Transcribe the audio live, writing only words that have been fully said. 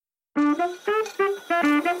Welcome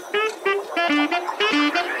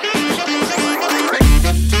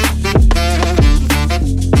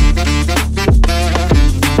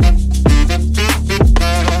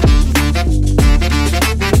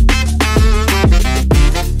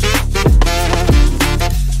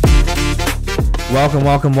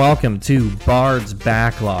to Bard's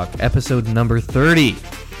Backlog, episode number 30.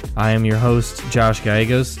 I am your host, Josh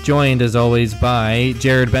Gallegos, joined as always by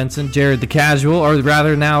Jared Benson, Jared the Casual, or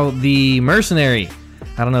rather now the Mercenary.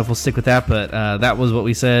 I don't know if we'll stick with that, but that was what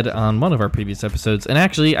we said on one of our previous episodes. And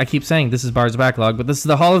actually, I keep saying this is Bard's Backlog, but this is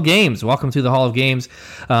the Hall of Games. Welcome to the Hall of Games,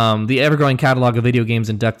 the ever-growing catalog of video games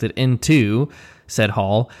inducted into said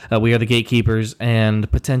hall. We are the gatekeepers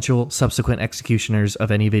and potential subsequent executioners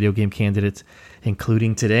of any video game candidates,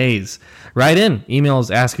 including today's. Write in. Email is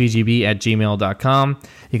askvgb@gmail.com.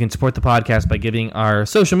 You can support the podcast by giving our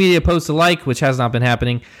social media posts a like, which has not been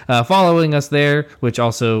happening, following us there, which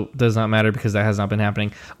also does not matter because that has not been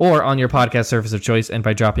happening, or on your podcast service of choice, and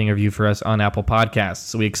by dropping a review for us on Apple Podcasts.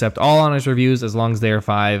 So we accept all honest reviews as long as they are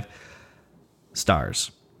 5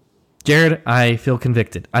 stars. Jared, I feel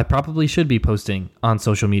convicted. I probably should be posting on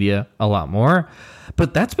social media a lot more,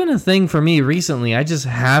 but that's been a thing for me recently. I just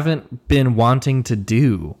haven't been wanting to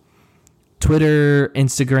do Twitter,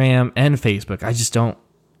 Instagram, and Facebook. I just don't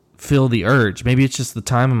feel the urge. Maybe it's just the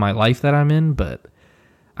time of my life that I'm in, but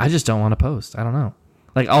I just don't want to post. I don't know.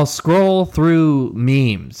 Like, I'll scroll through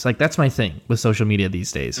memes. Like, that's my thing with social media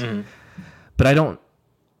these days. Mm. But I don't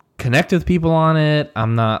connect with people on it.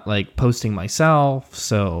 I'm not, like, posting myself,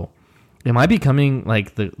 so am I becoming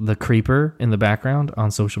like the creeper in the background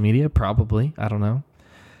on social media? Probably. I don't know.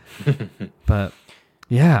 But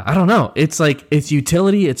yeah, I don't know. It's like its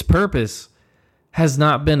utility, its purpose has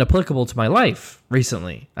not been applicable to my life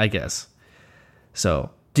recently, I guess.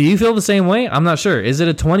 So do you feel the same way? I'm not sure. Is it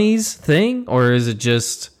a 20s thing or is it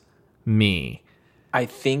just me? I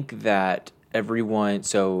think that everyone,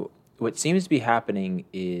 so what seems to be happening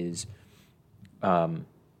is,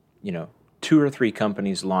 2 or 3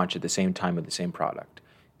 companies launch at the same time with the same product,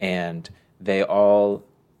 and they all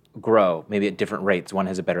grow, maybe at different rates. One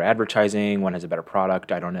has a better advertising, one has a better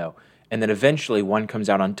product, I don't know. And then eventually one comes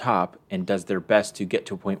out on top and does their best to get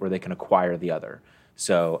to a point where they can acquire the other.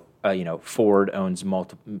 So, Ford owns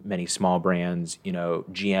many small brands,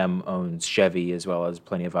 GM owns Chevy as well as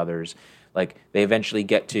plenty of others. Like, they eventually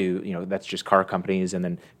get to, that's just car companies, and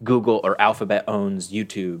then Google or Alphabet owns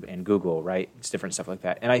YouTube and Google, right? It's different stuff like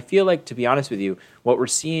that. And I feel like, to be honest with you, what we're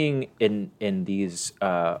seeing in these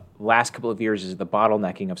last couple of years is the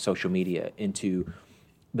bottlenecking of social media into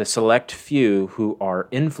the select few who are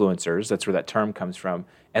influencers, that's where that term comes from,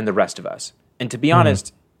 and the rest of us. And to be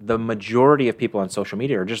honest, the majority of people on social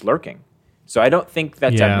media are just lurking. So I don't think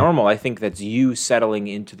that's abnormal. I think that's you settling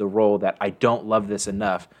into the role that I don't love this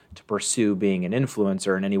enough to pursue being an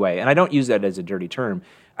influencer in any way. And I don't use that as a dirty term.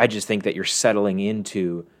 I just think that you're settling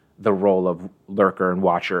into the role of lurker and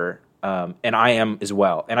watcher, and I am as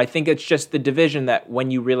well. And I think it's just the division that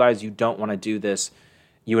when you realize you don't want to do this,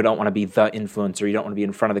 you don't want to be the influencer, you don't want to be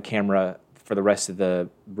in front of the camera for the rest of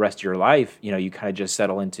your life, you kind of just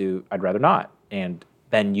settle into, I'd rather not. And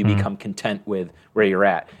then you become content with where you're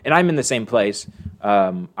at. And I'm in the same place.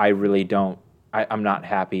 I really don't. I'm not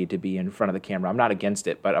happy to be in front of the camera. I'm not against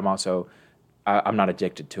it, but I'm also I'm not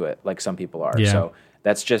addicted to it like some people are. Yeah. So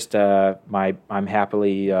that's just I'm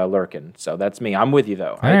happily lurking. So that's me. I'm with you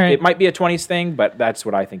though. Right. It might be a 20s thing, but that's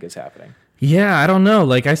what I think is happening. Yeah, I don't know.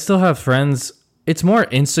 Like, I still have friends. It's more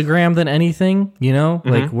Instagram than anything,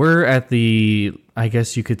 Like, we're at the, I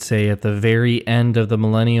guess you could say, at the very end of the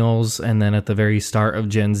millennials and then at the very start of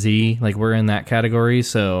Gen Z. Like, we're in that category.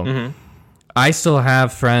 So I still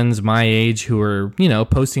have friends my age who are,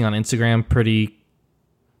 posting on Instagram pretty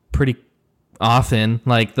often.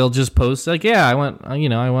 Like, they'll just post like, yeah, I went on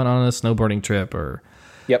a snowboarding trip, or,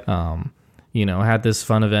 had this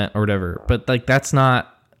fun event or whatever. But that's not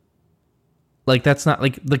like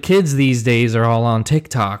the kids these days are all on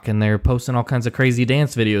TikTok and they're posting all kinds of crazy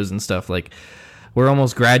dance videos and stuff. Like, we're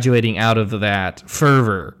almost graduating out of that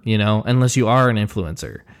fervor, unless you are an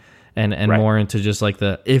influencer. And right. More into just like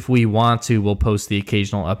if we want to, we'll post the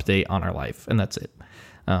occasional update on our life, and that's it.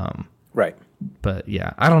 Right. But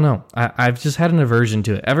yeah, I don't know. I've just had an aversion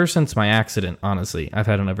to it ever since my accident. Honestly, I've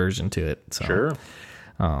had an aversion to it. So, sure.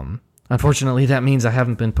 Unfortunately, that means I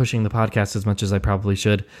haven't been pushing the podcast as much as I probably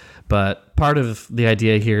should. But part of the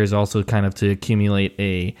idea here is also kind of to accumulate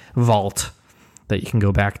a vault that you can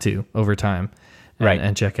go back to over time.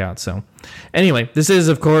 And check out. So anyway, this is,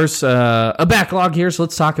 of course, a backlog here. So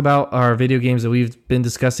let's talk about our video games that we've been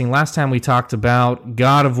discussing. Last time we talked about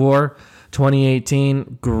God of War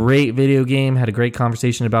 2018. Great video game. Had a great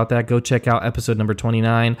conversation about that. Go check out episode number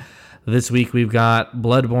 29. This week we've got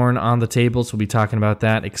Bloodborne on the table, so we'll be talking about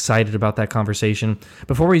that. Excited about that conversation.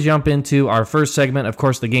 Before we jump into our first segment, of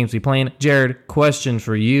course, the games we playing. Jared, question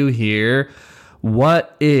for you here.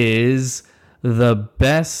 What is the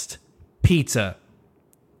best pizza?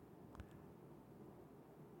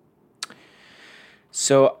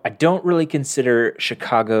 So I don't really consider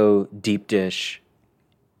Chicago deep dish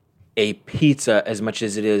a pizza as much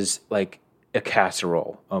as it is like a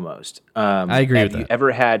casserole almost. I agree with that. Have you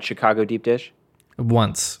ever had Chicago deep dish?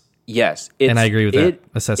 Once. Yes. And I agree with that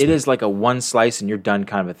assessment. It is like a one slice and you're done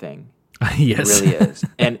kind of a thing. Yes. It really is.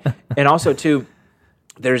 And also too,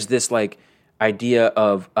 there's this like idea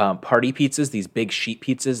of party pizzas, these big sheet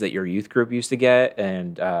pizzas that your youth group used to get,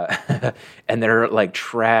 and and they're like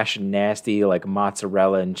trash and nasty, like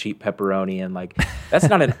mozzarella and cheap pepperoni, and like that's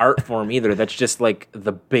not an art form either. That's just like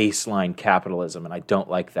the baseline capitalism, and I don't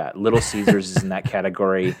like that. Little Caesars is in that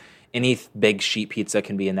category. Any big sheet pizza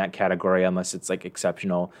can be in that category unless it's like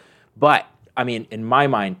exceptional. But I mean, in my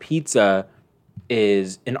mind, pizza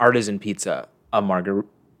is an artisan pizza, a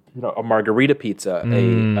margarita pizza,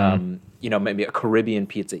 maybe a Caribbean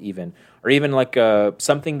pizza even, or even like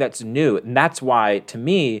something that's new. And that's why, to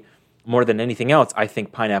me, more than anything else, I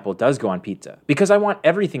think pineapple does go on pizza, because I want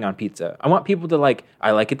everything on pizza. I want people to like,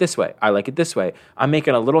 I like it this way. I like it this way. I'm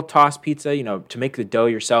making a little toss pizza, to make the dough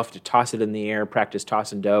yourself, to toss it in the air, practice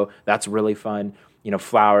tossing dough. That's really fun.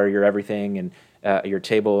 Flour your everything and your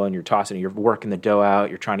table, and you're tossing, you're working the dough out.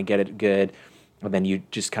 You're trying to get it good. And then you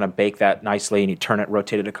just kind of bake that nicely and you turn it,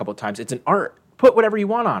 rotate it a couple of times. It's an art. Put whatever you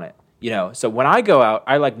want on it. So when I go out,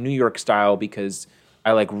 I like New York style because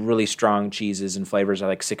I like really strong cheeses and flavors. I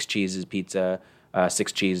like 6 cheese pizzas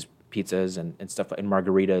and stuff, and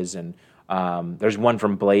margaritas. And there's one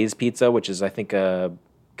from Blaze Pizza, which is I think a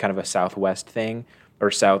kind of a Southwest thing or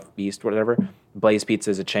Southeast, whatever. Blaze Pizza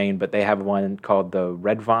is a chain, but they have one called the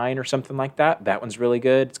Red Vine or something like that. That one's really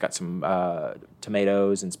good. It's got some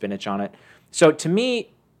tomatoes and spinach on it. So to me,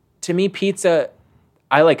 pizza,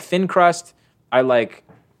 I like thin crust. I like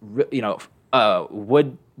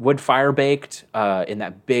wood fire baked in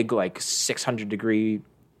that big like 600 degree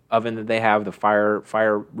oven that they have, the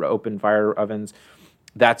open fire ovens.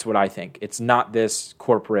 That's what I think. It's not this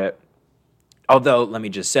corporate. Although let me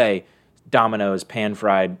just say, Domino's pan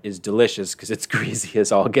fried is delicious because it's greasy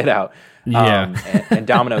as all get out. Yeah, and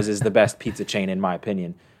Domino's is the best pizza chain in my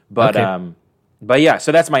opinion. But okay. But yeah,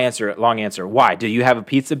 so that's my answer. Long answer. Why? Do you have a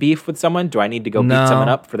pizza beef with someone? Do I need to go beat someone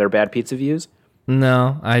up for their bad pizza views?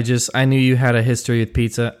 No, I knew you had a history with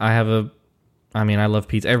pizza. I love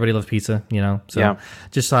pizza. Everybody loves pizza, so yeah.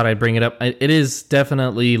 Just thought I'd bring it up. It is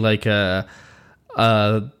definitely like there's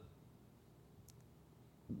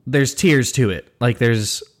tiers to it. Like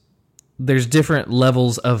there's different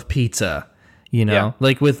levels of pizza. Yeah.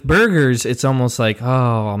 Like with burgers, it's almost like,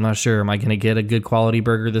 oh, I'm not sure. Am I going to get a good quality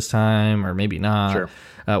burger this time? Or maybe not. Sure.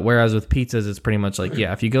 Whereas with pizzas, it's pretty much like,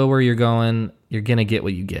 yeah, if you go where you're going, you're going to get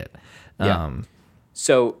what you get. Yeah.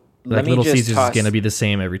 So like Little Caesars is going to be the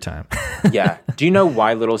same every time. Yeah. Do you know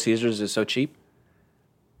why Little Caesars is so cheap?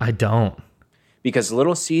 I don't. Because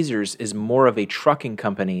Little Caesars is more of a trucking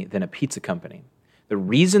company than a pizza company. The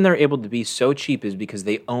reason they're able to be so cheap is because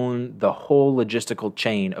they own the whole logistical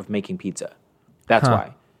chain of making pizza. That's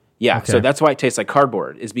why. Yeah, okay. So that's why it tastes like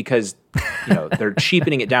cardboard, is because they're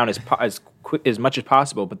cheapening it down as much as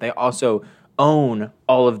possible, but they also own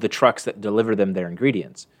all of the trucks that deliver them their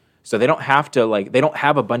ingredients. So they don't have to they don't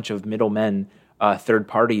have a bunch of middlemen, third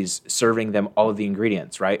parties serving them all of the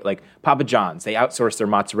ingredients, right? Like Papa John's, they outsource their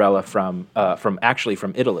mozzarella from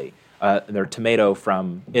Italy, their tomato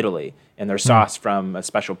from Italy, and their sauce from a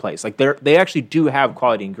special place. Like they actually do have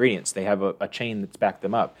quality ingredients. They have a chain that's backed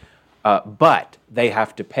them up. But they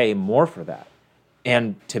have to pay more for that.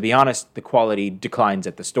 And to be honest, the quality declines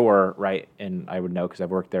at the store, right? And I would know because I've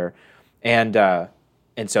worked there. And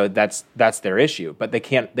so that's their issue. But they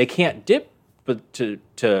can't dip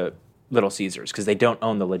to Little Caesars because they don't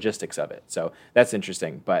own the logistics of it. So that's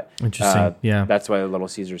interesting. But yeah, that's why Little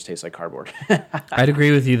Caesars tastes like cardboard. I'd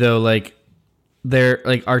agree with you though. Like they're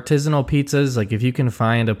like artisanal pizzas. Like if you can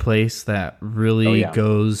find a place that really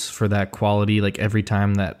goes for that quality, like every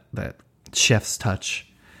time that chef's touch.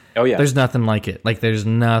 Oh yeah. There's nothing like it. Like there's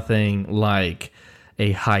nothing like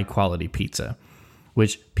a high quality pizza,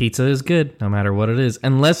 which pizza is good no matter what it is.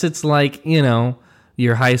 Unless it's like,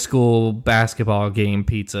 your high school basketball game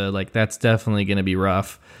pizza, like that's definitely going to be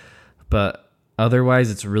rough. But otherwise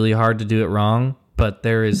it's really hard to do it wrong, but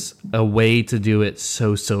there is a way to do it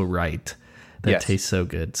so right that tastes so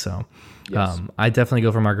good. So Yes. I definitely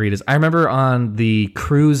go for margaritas. I remember on the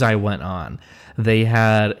cruise I went on, they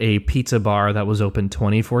had a pizza bar that was open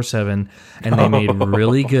 24/7, and they made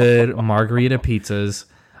really good margarita pizzas.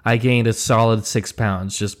 I gained a solid 6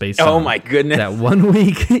 pounds just based on my goodness. that 1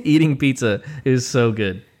 week eating pizza. Is so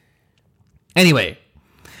good. Anyway,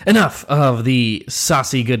 enough of the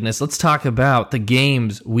saucy goodness. Let's talk about the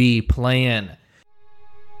games we play in.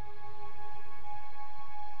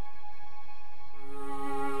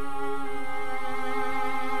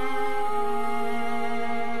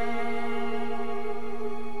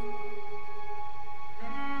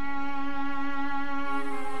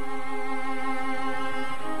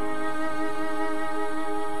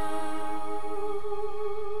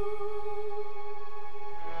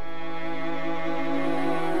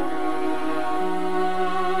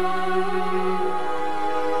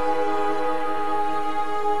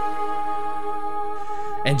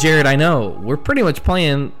 And Jared, I know we're pretty much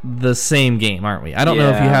playing the same game, aren't we? I don't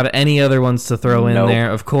know if you have any other ones to throw in there.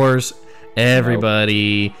 Of course,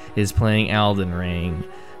 everybody is playing Elden Ring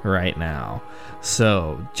right now.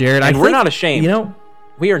 So, Jared, we're not ashamed. You know,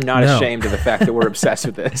 we are not ashamed of the fact that we're obsessed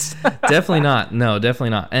with this. Definitely not. No,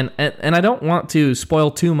 definitely not. And I don't want to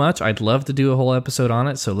spoil too much. I'd love to do a whole episode on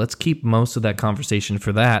it. So let's keep most of that conversation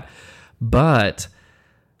for that. But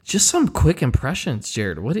just some quick impressions,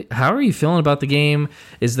 Jared. How are you feeling about the game?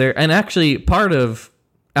 Is there, and actually part of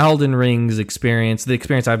Elden Ring's experience, the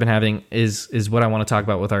experience I've been having is what I want to talk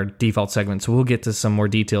about with our default segment. So we'll get to some more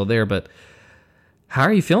detail there, but how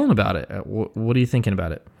are you feeling about it? What are you thinking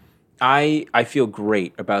about it? I feel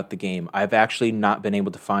great about the game. I've actually not been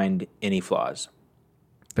able to find any flaws.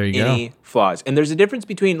 There you go. Any flaws. And there's a difference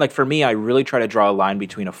between, like, for me, I really try to draw a line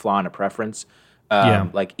between a flaw and a preference.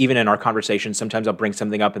 Like, even in our conversation, sometimes I'll bring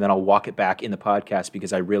something up and then I'll walk it back in the podcast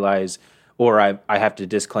because I realize, or I have to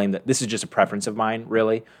disclaim that this is just a preference of mine,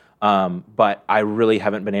 really. But I really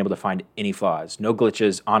haven't been able to find any flaws. No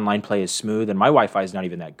glitches. Online play is smooth, and my Wi-Fi is not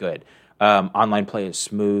even that good. Online play is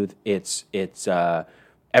smooth. It's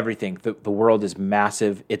everything. The world is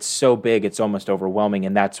massive. It's so big, it's almost overwhelming,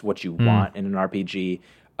 and that's what you want in an RPG.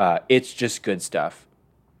 It's just good stuff.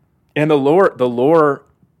 And the lore,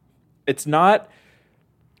 it's not.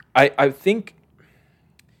 I think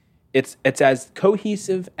it's as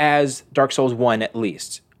cohesive as Dark Souls 1 at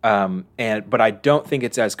least. But I don't think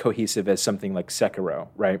it's as cohesive as something like Sekiro,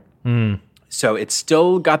 right? So it's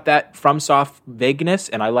still got that FromSoft vagueness,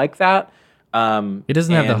 and I like that. It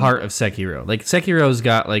doesn't have the heart of Sekiro. Like, Sekiro's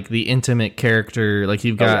got, like, the intimate character. Like,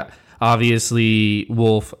 you've got obviously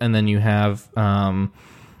Wolf, and then you have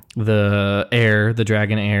the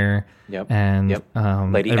dragon heir. And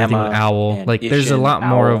Lady everything Emma with Owl. Like, there's a lot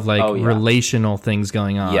more of, like, relational things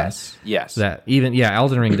going on. Yes. That even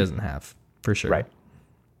Elden Ring doesn't have, for sure. Right.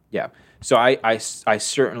 Yeah. So I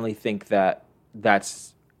certainly think that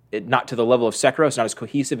that's it, not to the level of Sekiro. It's not as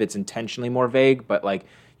cohesive. It's intentionally more vague, but, like,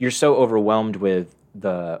 you're so overwhelmed with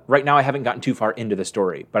right now I haven't gotten too far into the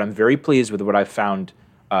story, but I'm very pleased with what I've found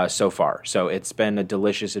so far. So it's been a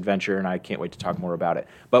delicious adventure, and I can't wait to talk more about it.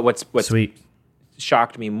 But what's sweet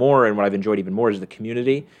shocked me more and what I've enjoyed even more is the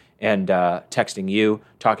community and texting you,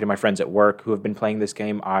 talking to my friends at work who have been playing this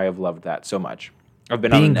game. I have loved that so much. I've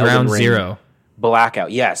been being on an ground Elden Ring zero.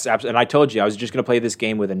 Blackout, yes, absolutely. And I told you I was just going to play this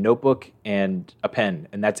game with a notebook and a pen,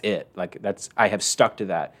 and that's it. Like, I have stuck to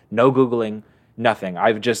that. No Googling, nothing.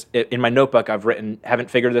 I've just in my notebook I've written,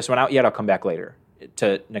 haven't figured this one out yet. I'll come back later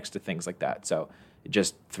next to things like that. So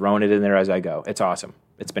just throwing it in there as I go. It's awesome.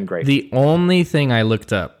 It's been great. The only thing I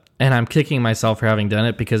looked up, and I'm kicking myself for having done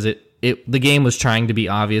it because the game was trying to be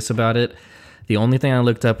obvious about it. The only thing I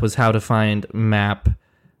looked up was how to find map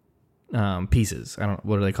pieces. I don't know,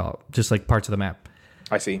 what do they call it? Just like parts of the map.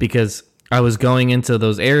 I see. Because I was going into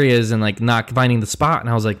those areas and, like, not finding the spot, and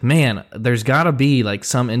I was like, man, there's got to be, like,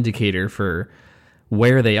 some indicator for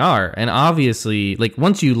where they are. And obviously, like,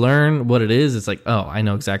 once you learn what it is, it's like, oh, I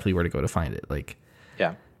know exactly where to go to find it. Like,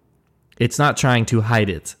 yeah, it's not trying to hide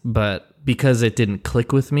it, but because it didn't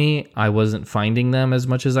click with me, I wasn't finding them as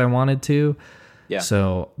much as I wanted to. Yeah.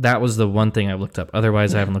 So that was the one thing I looked up.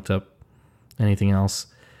 Otherwise, I haven't looked up anything else.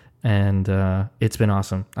 And it's been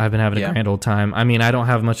awesome. I've been having a grand old time. I mean, I don't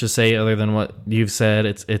have much to say other than what you've said.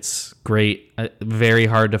 It's great. Very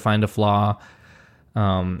hard to find a flaw.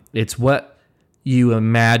 It's what you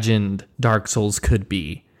imagined Dark Souls could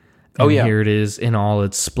be. And here it is in all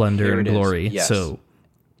its splendor and glory. Yes. So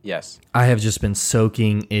yes, I have just been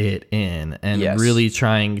soaking it in and really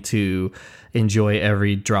trying to enjoy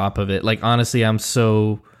every drop of it. Like, honestly, I'm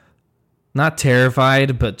so not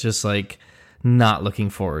terrified, but just, like, not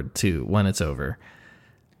looking forward to when it's over.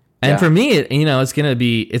 And for me, it's gonna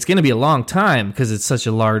be a long time because it's such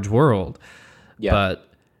a large world. Yeah. But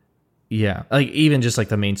yeah, like even just like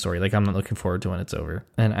the main story, like I'm not looking forward to when it's over,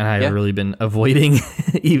 and I've really been avoiding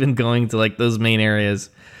even going to like those main areas.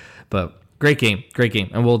 But great game,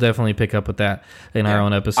 and we'll definitely pick up with that in our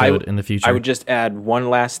own episode in the future. I would just add one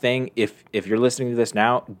last thing: if you're listening to this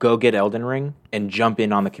now, go get Elden Ring and jump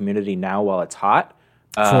in on the community now while it's hot.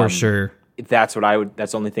 For sure. That's what I would.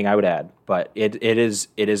 That's the only thing I would add. But it is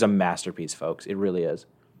a masterpiece, folks. It really is.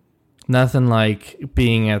 Nothing like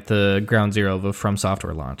being at the ground zero of a From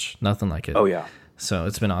Software launch. Nothing like it. Oh yeah. So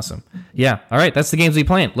it's been awesome. Yeah. All right. That's the games we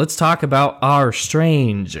playing. Let's talk about our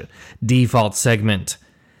strange default segment.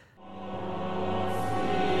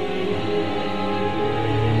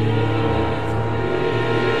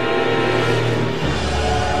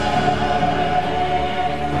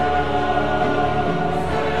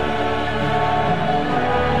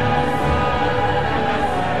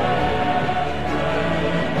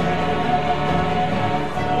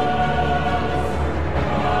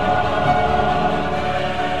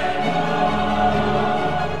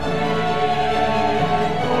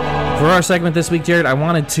 For our segment this week, Jared, I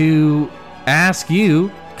wanted to ask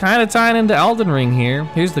you, kind of tying into Elden Ring here.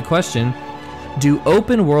 Here's the question. Do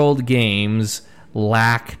open world games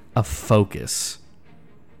lack a focus?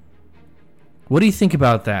 What do you think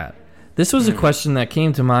about that? This was a question that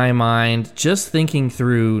came to my mind just thinking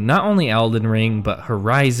through not only Elden Ring, but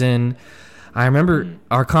Horizon. I remember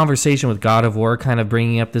our conversation with God of War kind of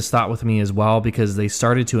bringing up this thought with me as well, because they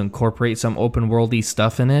started to incorporate some open worldy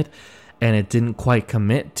stuff in it, and it didn't quite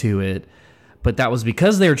commit to it. But that was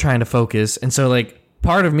because they were trying to focus. And so, like,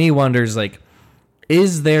 part of me wonders, like,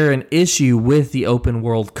 is there an issue with the open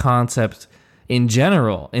world concept in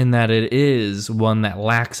general, in that it is one that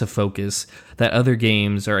lacks a focus that other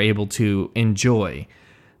games are able to enjoy,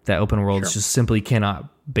 that open worlds just simply cannot,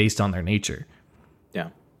 based on their nature? Yeah.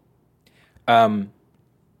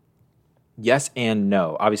 Yes and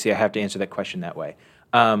no. Obviously, I have to answer that question that way.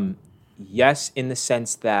 Yes, in the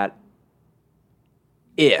sense that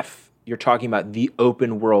if you're talking about the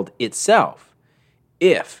open world itself,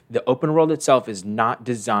 if the open world itself is not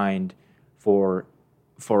designed for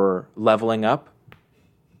leveling up,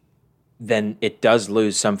 then it does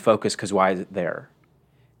lose some focus, because why is it there?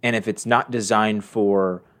 And if it's not designed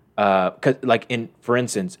for, for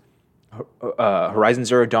instance, Horizon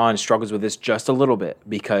Zero Dawn struggles with this just a little bit,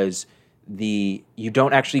 because you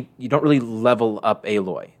don't really level up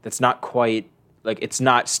Aloy. That's not quite, like, it's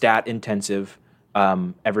not stat intensive.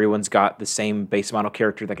 Everyone's got the same base model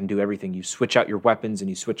character that can do everything. You switch out your weapons and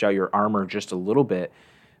you switch out your armor just a little bit,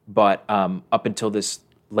 but up until this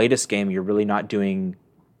latest game, you're really not doing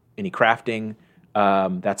any crafting.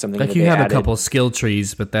 That's something like that you have added. A couple skill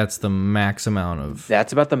trees, but that's the max amount of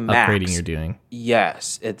that's about the max upgrading you're doing.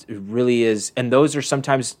 Yes, it really is, and those are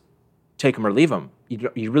sometimes take them or leave them.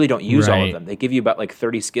 You really don't use all of them. They give you about like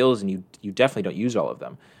 30 skills, and you definitely don't use all of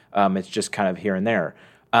them. It's just kind of here and there.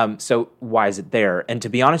 So why is it there? And to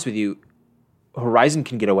be honest with you, Horizon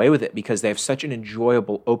can get away with it because they have such an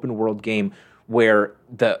enjoyable open world game where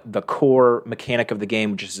the core mechanic of the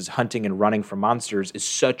game, which is hunting and running for monsters,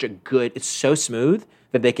 is it's so smooth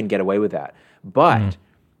that they can get away with that. But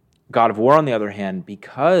God of War, on the other hand,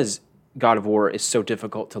 because God of War is so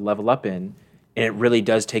difficult to level up in, and it really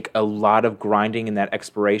does take a lot of grinding in that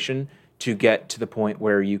exploration to get to the point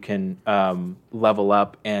where you can level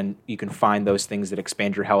up and you can find those things that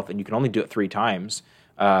expand your health, and you can only do it 3 times.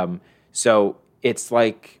 So it's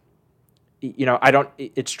like,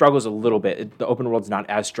 it struggles a little bit. The open world's not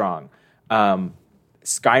as strong.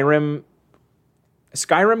 Skyrim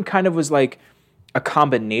kind of was like a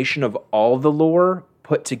combination of all the lore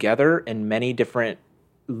put together in many different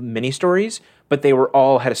mini stories, but they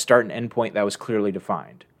all had a start and end point that was clearly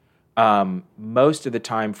defined. Most of the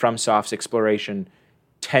time, FromSoft's exploration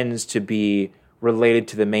tends to be related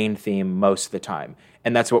to the main theme most of the time.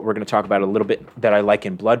 And that's what we're going to talk about a little bit that I like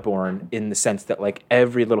in Bloodborne, in the sense that like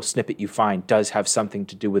every little snippet you find does have something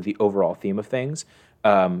to do with the overall theme of things.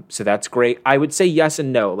 So that's great. I would say yes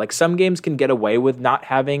and no. Like, some games can get away with not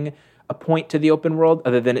having a point to the open world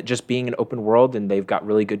other than it just being an open world, and they've got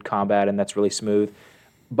really good combat and that's really smooth.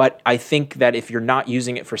 But I think that if you're not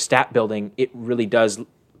using it for stat building, it really does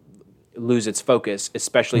lose its focus,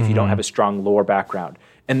 especially if you don't have a strong lore background.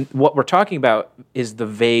 And what we're talking about is the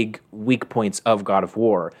vague weak points of God of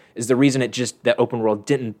War, is the reason that open world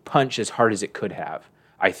didn't punch as hard as it could have,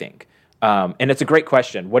 I think. And it's a great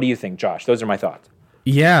question. What do you think, Josh? Those are my thoughts.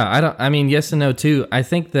 Yeah, yes and no too. I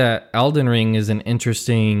think that Elden Ring is an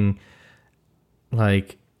interesting,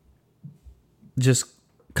 like, just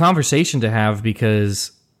conversation to have,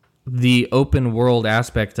 because the open world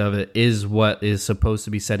aspect of it is what is supposed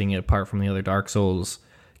to be setting it apart from the other Dark Souls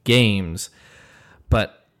games.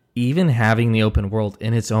 But even having the open world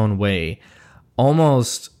in its own way,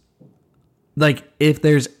 almost like if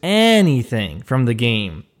there's anything from the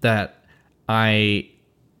game that I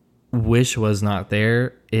wish was not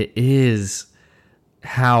there, it is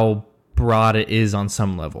how broad it is on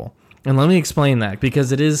some level. And let me explain that,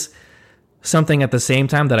 because it is something at the same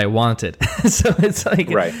time that I wanted. So it's like,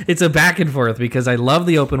 It's a back and forth, because I love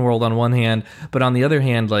the open world on one hand, but on the other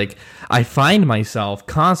hand, like, I find myself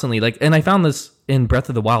constantly like, and I found this in Breath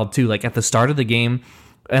of the Wild too, like at the start of the game,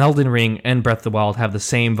 Elden Ring and Breath of the Wild have the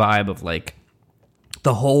same vibe of like,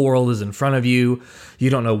 the whole world is in front of you. You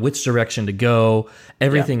don't know which direction to go.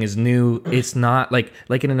 Everything is new. It's not like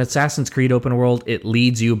in an Assassin's Creed open world, it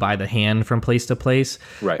leads you by the hand from place to place.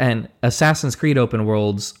 Right. And Assassin's Creed open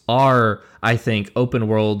worlds are, I think, open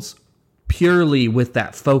worlds purely with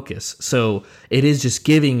that focus. So it is just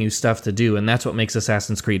giving you stuff to do, and that's what makes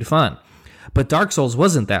Assassin's Creed fun. But Dark Souls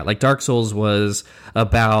wasn't that. Like, Dark Souls was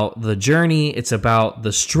about the journey. It's about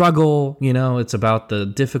the struggle, you know, it's about the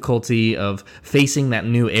difficulty of facing that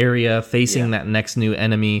new area, facing that next new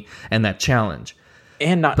enemy, and that challenge.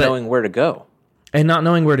 And not knowing where to go. And not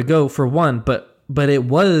knowing where to go, for one, but it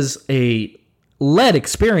was a led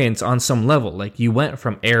experience on some level. Like, you went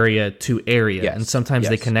from area to area, and sometimes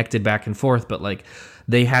they connected back and forth, but like,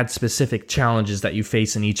 they had specific challenges that you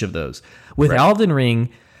face in each of those. With Elden Ring,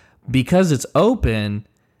 because it's open,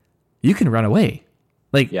 you can run away.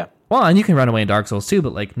 Like, well, and you can run away in Dark Souls too,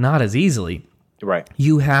 but like, not as easily. Right.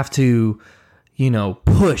 You have to, you know,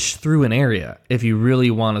 push through an area if you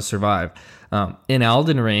really want to survive. In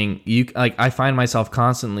Elden Ring, I find myself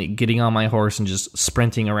constantly getting on my horse and just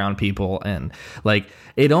sprinting around people, and like,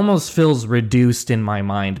 it almost feels reduced in my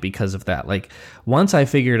mind because of that. Like, once I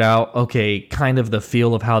figured out, okay, kind of the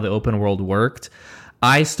feel of how the open world worked,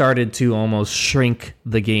 I started to almost shrink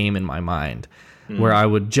the game in my mind, where I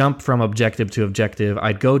would jump from objective to objective.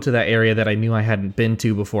 I'd go to that area that I knew I hadn't been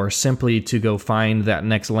to before, simply to go find that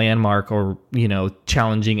next landmark or, you know,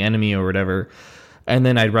 challenging enemy or whatever. And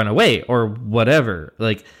then I'd run away or whatever.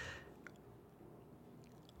 Like,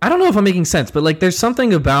 I don't know if I'm making sense, but like, there's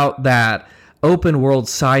something about that open world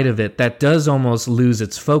side of it that does almost lose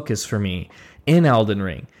its focus for me in Elden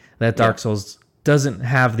Ring, that Dark Souls doesn't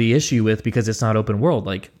have the issue with, because it's not open world.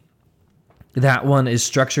 Like, that one is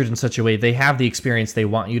structured in such a way they have the experience they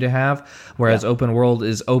want you to have, whereas open world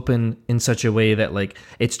is open in such a way that like,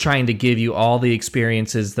 it's trying to give you all the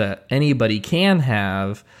experiences that anybody can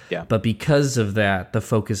have, but because of that, the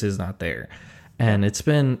focus is not there. And it's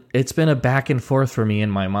been a back and forth for me in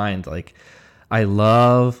my mind. Like, I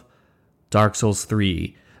love Dark Souls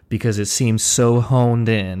 3 because it seems so honed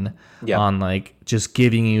in on like just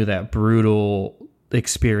giving you that brutal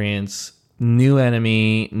experience, new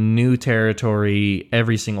enemy, new territory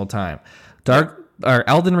every single time.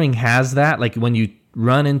 Elden Ring has that. Like, when you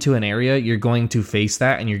run into an area, you're going to face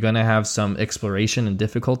that, and you're going to have some exploration and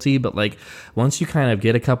difficulty. But like, once you kind of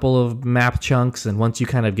get a couple of map chunks, and once you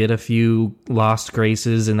kind of get a few lost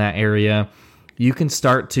graces in that area, you can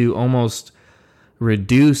start to almost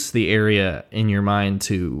reduce the area in your mind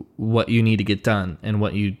to what you need to get done and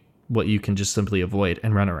what you can just simply avoid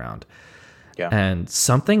and run around. And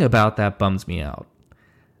something about that bums me out.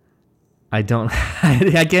 I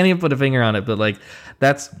can't even put a finger on it, but like,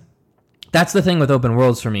 that's the thing with open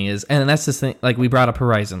worlds for me is, and that's the thing, like, we brought up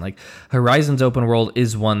Horizon. Like, Horizon's open world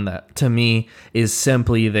is one that to me is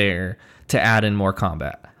simply there to add in more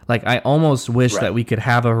combat. Like, I almost wish that we could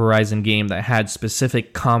have a Horizon game that had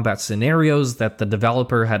specific combat scenarios that the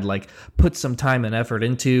developer had like put some time and effort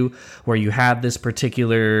into, where you had this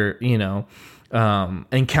particular, you know,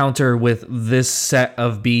 encounter with this set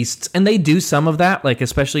of beasts. And they do some of that, like,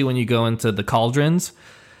 especially when you go into the cauldrons,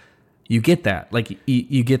 you get that. Like,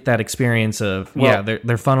 you get that experience of, they're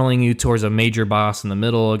funneling you towards a major boss in the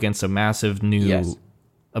middle against a massive new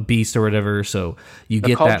a beast or whatever. So you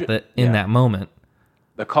get that in that moment.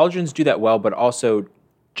 The cauldrons do that well, but also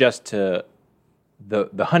just to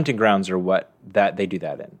the hunting grounds are what that they do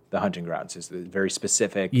that in. The hunting grounds is the very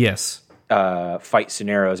specific fight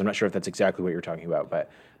scenarios. I'm not sure if that's exactly what you're talking about,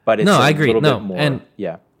 but it's I agree. Little bit more.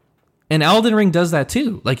 And Elden Ring does that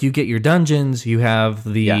too. Like, you get your dungeons, you have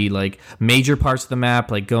the like major parts of the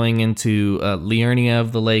map, like going into Liurnia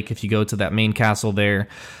of the Lake. If you go to that main castle there,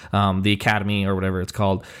 the Academy or whatever it's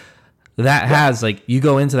called. That has, like, you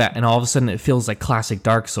go into that, and all of a sudden it feels like classic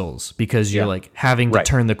Dark Souls, because you're, like, having to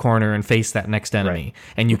turn the corner and face that next enemy,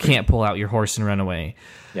 and you can't pull out your horse and run away.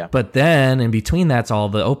 But then, in between that's all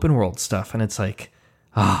the open world stuff, and it's like,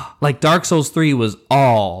 like, Dark Souls 3 was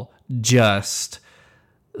all just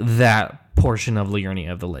that portion of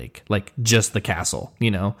Liurnia of the lake, like just the castle,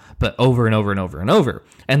 but over and over and over and over.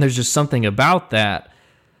 And there's just something about that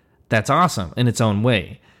that's awesome in its own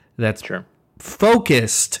way. That's Sure.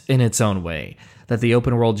 focused in its own way that the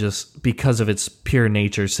open world, just because of its pure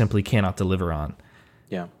nature, simply cannot deliver on.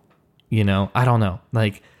 Yeah. I don't know.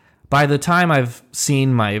 Like, by the time I've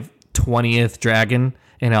seen my 20th dragon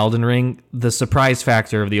in Elden Ring, the surprise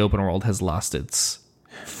factor of the open world has lost its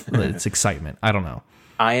excitement. I don't know.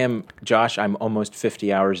 Josh, I'm almost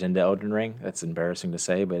 50 hours into Elden Ring. That's embarrassing to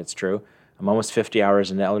say, but it's true. I'm almost 50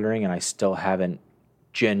 hours into Elden Ring, and I still haven't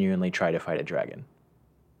genuinely tried to fight a dragon.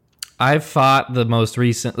 I've fought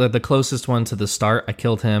the closest one to the start. I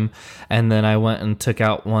killed him, and then I went and took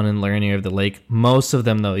out one in Liurnia of the Lake. Most of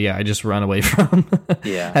them, though, I just run away from.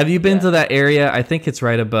 Yeah. Have you been to that area? I think it's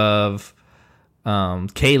right above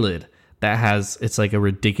Caelid. It's like a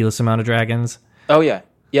ridiculous amount of dragons. Oh yeah,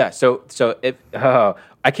 yeah. So if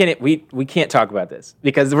I can't, we can't talk about this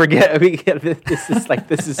because we got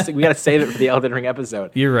to save it for the Elden Ring episode.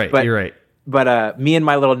 You're right. You're right. But me and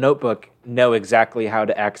my little notebook know exactly how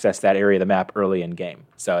to access that area of the map early in game.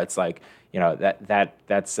 So it's like, that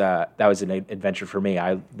was an adventure for me.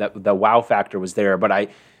 The wow factor was there, but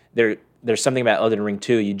there's something about Elden Ring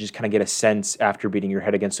 2. You just kind of get a sense after beating your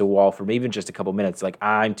head against a wall for even just a couple minutes, like,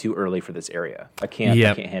 I'm too early for this area. I can't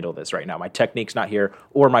handle this right now. My technique's not here,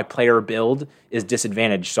 or my player build is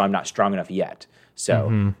disadvantaged, so I'm not strong enough yet.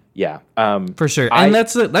 So for sure, and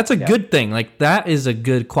that's a good thing. Like, that is a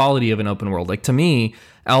good quality of an open world. Like, to me,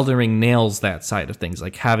 Elden Ring nails that side of things.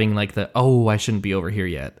 Like, having like I shouldn't be over here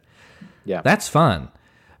yet. Yeah, that's fun.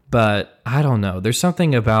 But I don't know. There's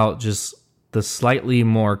something about just the slightly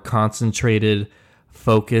more concentrated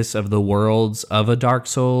focus of the worlds of a Dark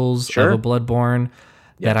Souls, of a Bloodborne,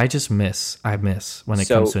 that I just miss. I miss when it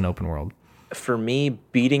comes to an open world. For me,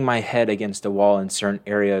 beating my head against a wall in certain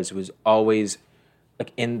areas was always,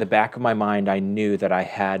 like, in the back of my mind, I knew that I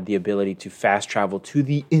had the ability to fast travel to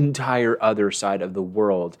the entire other side of the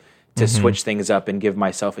world to switch things up and give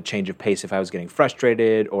myself a change of pace if I was getting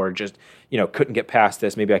frustrated or just, couldn't get past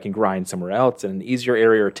this. Maybe I can grind somewhere else in an easier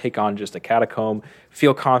area or take on just a catacomb,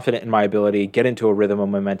 feel confident in my ability, get into a rhythm of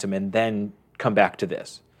momentum, and then come back to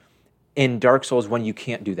this. In Dark Souls 1, you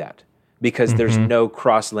can't do that because there's no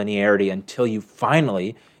cross-linearity until you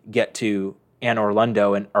finally get to Anor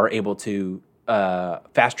Londo and are able to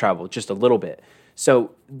fast travel just a little bit.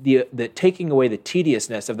 So the taking away the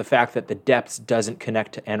tediousness of the fact that the depths doesn't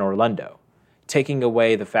connect to Anor Londo, taking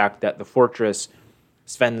away the fact that the fortress,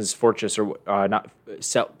 Sven's fortress, or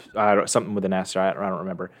something with an S, I don't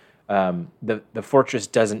remember. The fortress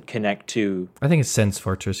doesn't connect to. I think it's Sen's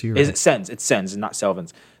fortress. You're right. Is it Sen's? It's Sen's, and not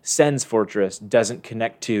Selvin's. Sen's fortress doesn't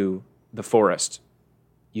connect to the forest.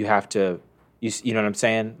 You have to. You know what I'm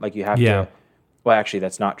saying? Like, you have to. Well, actually,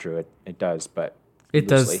 that's not true. It does, but it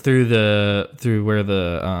loosely. Does through where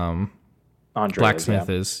the Andre blacksmith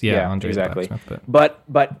is. Yeah, Andre's exactly. Blacksmith,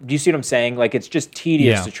 but do you see what I'm saying? Like, it's just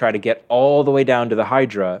tedious to try to get all the way down to the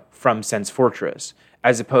Hydra from Sen's fortress,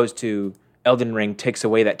 as opposed to Elden Ring takes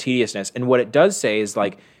away that tediousness. And what it does say is,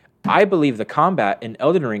 like, I believe the combat in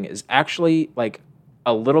Elden Ring is actually, like,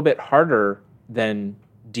 a little bit harder than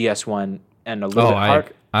DS1 and a little bit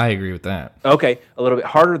harder. I agree with that. Okay, a little bit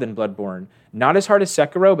harder than Bloodborne. Not as hard as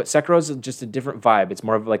Sekiro, but Sekiro is just a different vibe. It's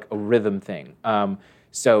more of like a rhythm thing.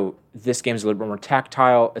 So this game's a little bit more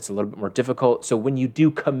tactile. It's a little bit more difficult. So when you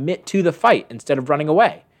do commit to the fight instead of running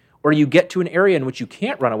away, or you get to an area in which you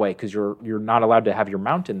can't run away because you're not allowed to have your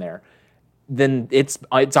mount in there, then it's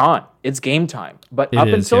on. It's game time. But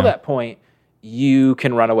until that point, you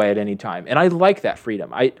can run away at any time, and I like that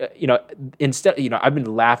freedom. I've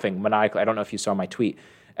been laughing maniacally. I don't know if you saw my tweet.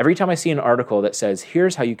 Every time I see an article that says,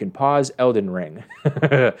 here's how you can pause Elden Ring,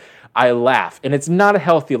 I laugh. And it's not a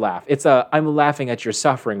healthy laugh. It's I'm laughing at your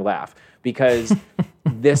suffering laugh, because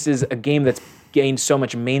this is a game that's gained so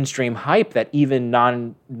much mainstream hype that even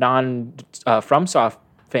non FromSoft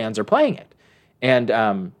fans are playing it.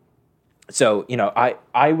 And so,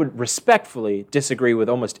 I would respectfully disagree with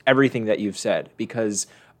almost everything that you've said, because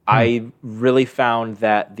I really found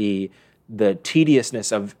that the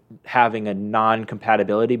tediousness of having a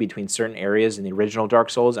non-compatibility between certain areas in the original Dark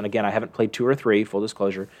Souls, and again, I haven't played 2 or 3, full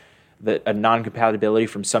disclosure, a non-compatibility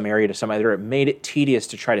from some area to some other, it made it tedious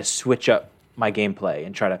to try to switch up my gameplay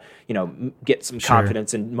and try to, get some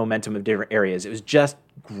confidence and momentum of different areas. It was just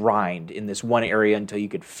grind in this one area until you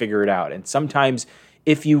could figure it out. And sometimes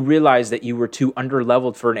if you realized that you were too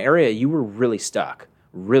under-leveled for an area, you were really stuck.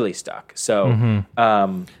 So,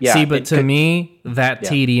 See, but to me, that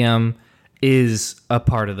tedium is a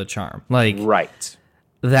part of the charm. Like, right.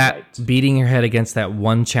 that Right. beating your head against that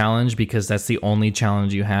one challenge, because that's the only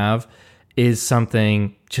challenge you have, is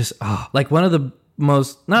something just like one of the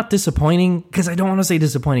most, not disappointing, because I don't want to say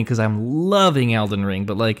disappointing because I'm loving Elden Ring,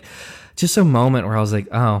 but like just a moment where I was like,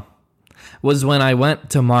 oh, was when I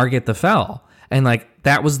went to Margit the Fell. And like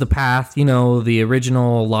that was the path, the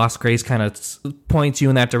original Lost Grace kind of points you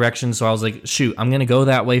in that direction. So I was like, shoot, I'm going to go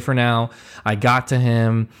that way for now. I got to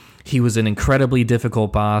him. He was an incredibly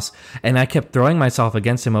difficult boss. And I kept throwing myself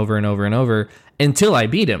against him over and over and over until I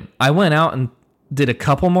beat him. I went out and did a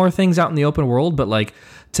couple more things out in the open world. But like,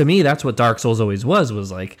 to me, that's what Dark Souls always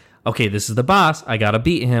was like, okay, this is the boss. I got to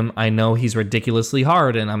beat him. I know he's ridiculously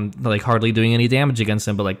hard and I'm like hardly doing any damage against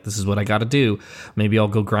him, but like, this is what I got to do. Maybe I'll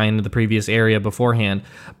go grind to the previous area beforehand.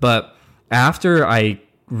 But after I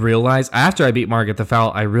beat Margit the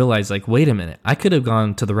Fowl, I realized like, wait a minute, I could have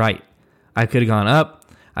gone to the right. I could have gone up.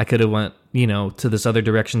 I could have went, to this other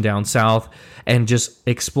direction down south and just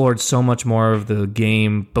explored so much more of the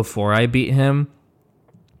game before I beat him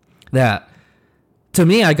that, to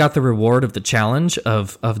me, I got the reward of the challenge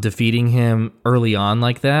of defeating him early on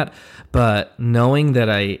like that, but knowing that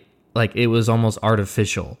it was almost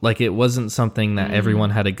artificial. Like, it wasn't something that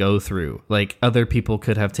everyone had to go through. Like, other people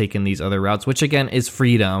could have taken these other routes, which, again, is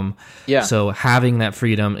freedom. Yeah. So having that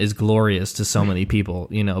freedom is glorious to so many people,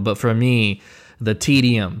 But for me, the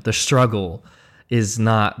tedium, the struggle is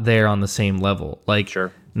not there on the same level. Like,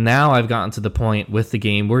 Sure. Now I've gotten to the point with the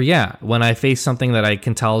game where, when I face something that I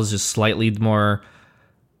can tell is just slightly more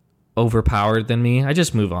overpowered than me, I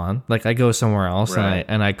just move on. Like, I go somewhere else. Right.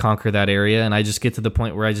 and I conquer that area, and I just get to the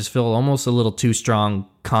point where I just feel almost a little too strong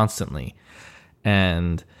constantly.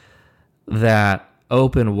 And that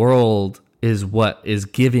open world is what is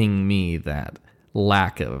giving me that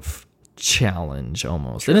lack of challenge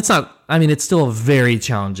almost. And it's still a very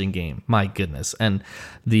challenging game, my goodness. And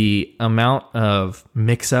the amount of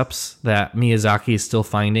mix-ups that Miyazaki is still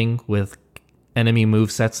finding with enemy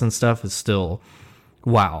movesets and stuff is still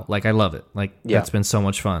wow. Like, I love it. Like, That's been so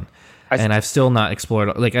much fun. And I've still not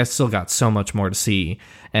explored, like, I still got so much more to see.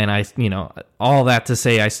 And all that to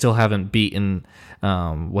say, I still haven't beaten,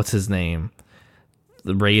 what's his name?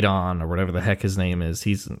 The Radon, or whatever the heck his name is.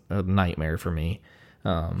 He's a nightmare for me.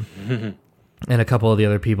 And a couple of the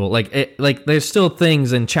other people. Like, there's still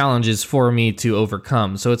things and challenges for me to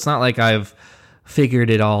overcome. So it's not like I've figured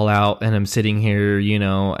it all out and I'm sitting here,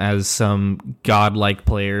 as some godlike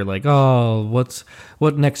player, like, oh,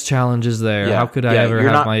 what next challenge is there? Yeah. How could I ever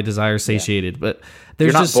have my desire satiated? But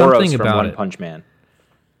there's just Boros something from about One it. Punch Man.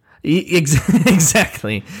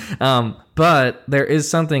 Exactly. But there is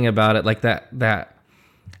something about it like that.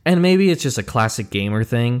 And maybe it's just a classic gamer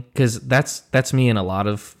thing, because that's me in a lot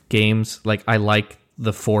of games. Like, I like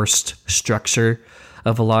the forced structure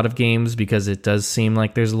of a lot of games because it does seem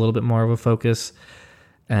like there's a little bit more of a focus,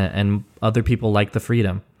 and other people like the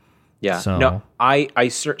freedom. Yeah. So, no,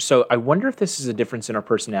 so I wonder if this is a difference in our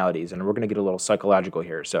personalities, and we're going to get a little psychological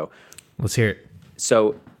here. So let's hear it.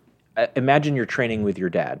 So imagine you're training with your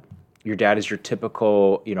dad. Your dad is your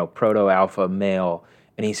typical, proto-alpha male,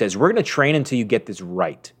 and he says, we're going to train until you get this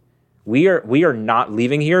right. We are not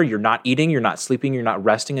leaving here. You're not eating, you're not sleeping, you're not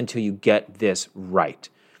resting until you get this right.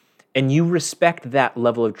 And you respect that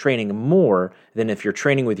level of training more than if you're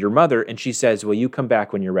training with your mother and she says, well, you come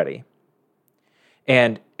back when you're ready.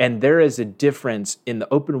 And there is a difference in the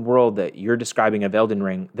open world that you're describing of Elden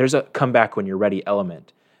Ring. There's a come back when you're ready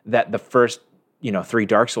element that the first, 3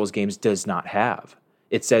 Dark Souls games does not have.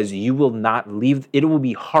 It says you will not leave. It will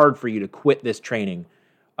be hard for you to quit this training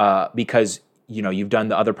because, you've done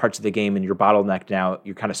the other parts of the game and you're bottlenecked now.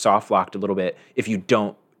 You're kind of soft locked a little bit. If you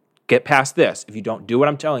don't get past this, if you don't do what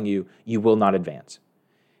I'm telling you, you will not advance.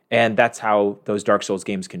 And that's how those Dark Souls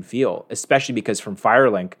games can feel, especially because from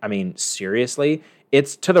Firelink, seriously,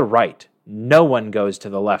 it's to the right. No one goes to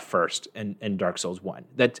the left first in Dark Souls 1.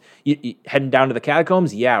 That you heading down to the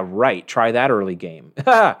catacombs? Yeah, right. Try that early game.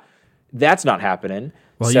 That's not happening.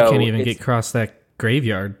 Well, you can't even get across that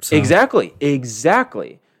graveyard. So. Exactly.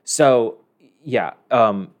 So, yeah,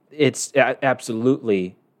 it's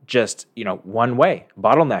absolutely just, one way.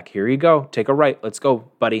 Bottleneck, here you go. Take a right. Let's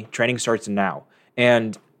go, buddy. Training starts now.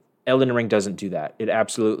 And Elden Ring doesn't do that. It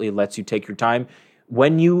absolutely lets you take your time.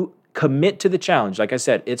 When you commit to the challenge, like I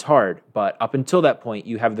said, it's hard. But up until that point,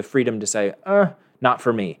 you have the freedom to say, not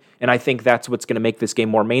for me. And I think that's what's going to make this game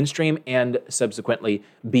more mainstream and subsequently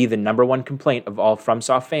be the number one complaint of all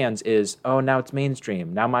FromSoft fans is, now it's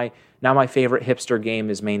mainstream. Now my favorite hipster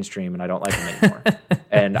game is mainstream and I don't like them anymore.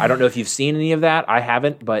 And I don't know if you've seen any of that. I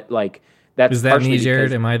haven't, but like that's is that me,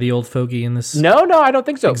 Jared? Am I the old fogey in this? No, I don't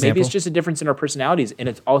think so. Example? Maybe it's just a difference in our personalities, and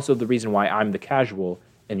it's also the reason why I'm the casual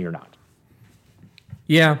and you're not.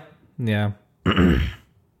 Yeah, yeah.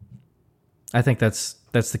 I think that's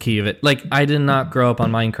the key of it. Like, I did not grow up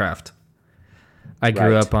on Minecraft. I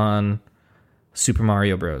grew Right. up on Super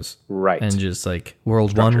Mario Bros. Right. And just like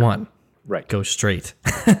World Structure. 1-1. Right. Go straight.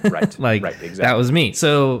 Right. Like, right. Exactly. that was me.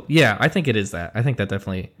 So, yeah, I think it is that. I think that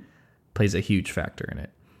definitely plays a huge factor in it.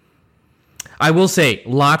 I will say,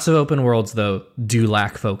 lots of open worlds, though, do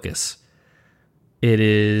lack focus. It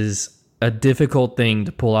is a difficult thing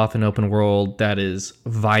to pull off an open world that is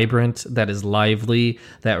vibrant, that is lively,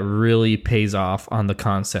 that really pays off on the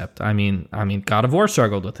concept. I mean, God of War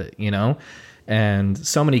struggled with it, and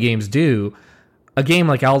so many games do. A game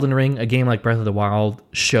like Elden Ring, a game like Breath of the Wild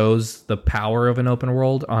shows the power of an open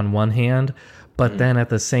world on one hand, but then at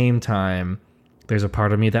the same time, there's a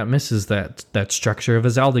part of me that misses that structure of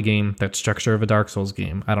a Zelda game, that structure of a Dark Souls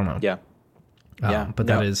game. I don't know. Yeah. But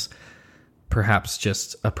that is perhaps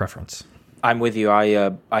just a preference. I'm with you.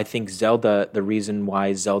 I think Zelda, the reason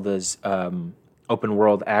why Zelda's open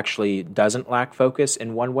world actually doesn't lack focus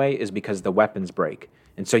in one way is because the weapons break.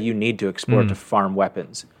 And so you need to explore to farm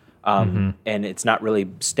weapons. And it's not really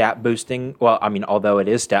stat boosting. Well, I mean, although it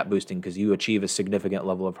is stat boosting because you achieve a significant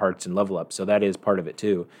level of hearts and level up. So that is part of it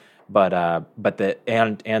too. But the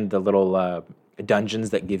little dungeons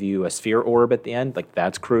that give you a sphere orb at the end, like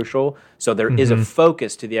that's crucial. So there is a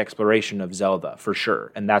focus to the exploration of Zelda for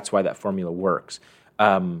sure, and that's why that formula works.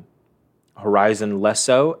 Horizon less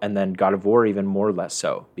so, and then God of War even more less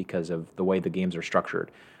so because of the way the games are structured.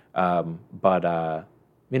 But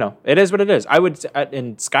it is what it is. I would,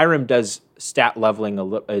 and Skyrim does stat leveling a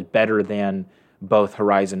little better than both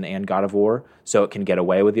Horizon and God of War, so it can get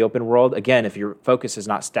away with the open world. Again, if your focus is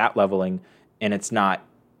not stat leveling and it's not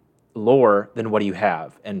lore, then what do you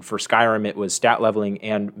have? And for Skyrim, it was stat leveling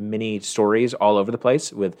and mini stories all over the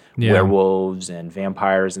place with werewolves and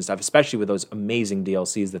vampires and stuff, especially with those amazing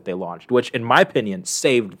DLCs that they launched, which in my opinion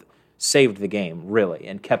saved the game really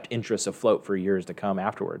and kept interest afloat for years to come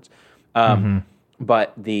afterwards.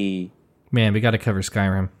 But we got to cover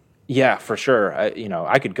Skyrim. Yeah, for sure.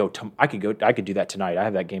 I could do that tonight. I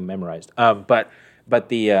have that game memorized. But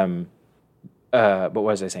what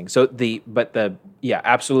was I saying?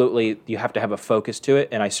 Absolutely, you have to have a focus to it,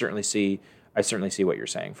 and I certainly see what you're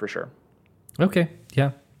saying for sure. Okay,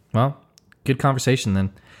 yeah. Well, good conversation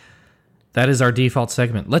then. That is our default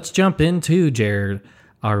segment. Let's jump into, Jared,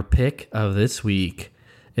 our pick of this week,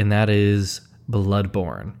 and that is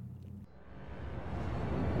Bloodborne.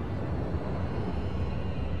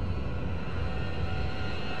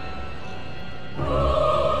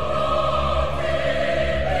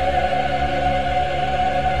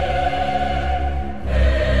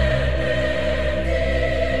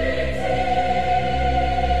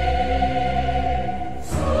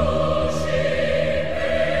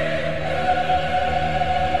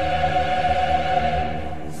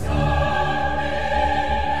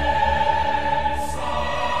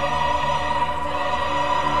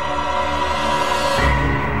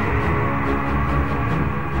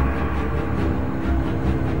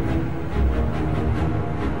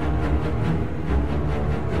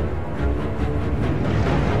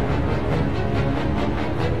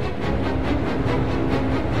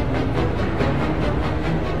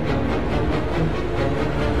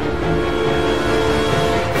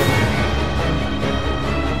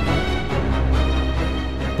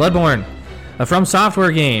 Bloodborne, a From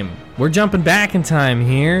Software game. We're jumping back in time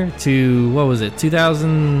here to, what was it,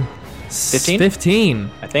 2015?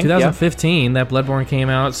 I think, 2015, that Bloodborne came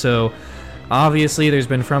out. So obviously there's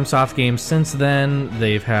been From Soft games since then.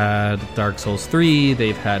 They've had Dark Souls 3,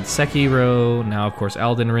 they've had Sekiro, now of course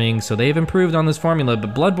Elden Ring. So they've improved on this formula,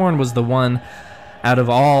 but Bloodborne was the one out of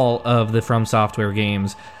all of the From Software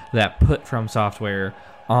games that put From Software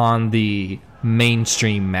on the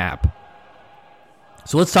mainstream map.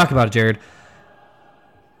 So let's talk about it, Jared.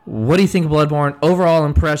 What do you think of Bloodborne? Overall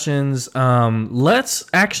impressions. Let's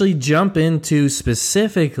actually jump into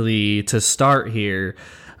specifically to start here.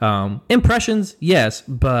 Impressions, yes,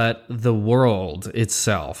 but the world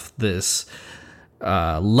itself, this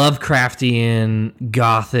Lovecraftian,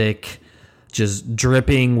 gothic, just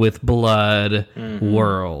dripping with blood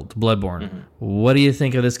world, Bloodborne. What do you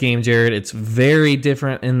think of this game, Jared? It's very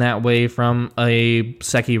different in that way from a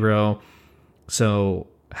Sekiro. So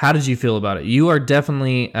how did you feel about it? You are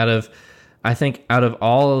definitely out of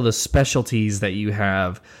all of the specialties that you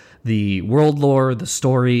have, the world lore, the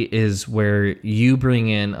story is where you bring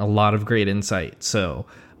in a lot of great insight. So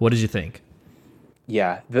what did you think?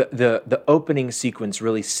 Yeah, the opening sequence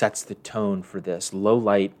really sets the tone for this. Low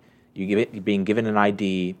light, you're being given an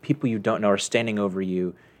ID, people you don't know are standing over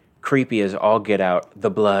you, creepy as all get out, the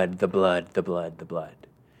blood, the blood, the blood, the blood.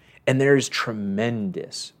 And there's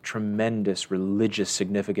tremendous religious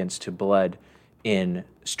significance to blood in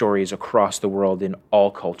stories across the world in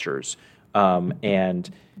all cultures. So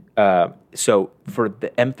for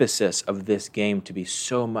the emphasis of this game to be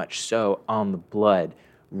so much so on the blood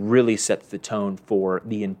really sets the tone for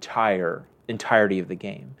the entirety of the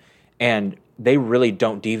game. And they really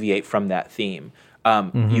don't deviate from that theme.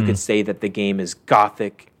 You could say that the game is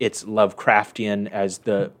gothic. It's Lovecraftian, as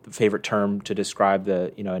the favorite term to describe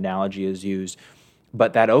the analogy is used.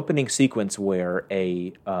 But that opening sequence where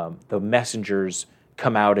the messengers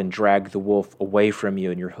come out and drag the wolf away from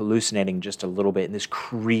you, and you're hallucinating just a little bit, and this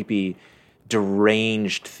creepy,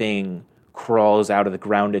 deranged thing crawls out of the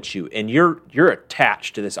ground at you, and you're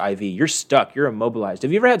attached to this IV. You're stuck. You're immobilized.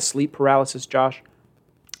 Have you ever had sleep paralysis, Josh?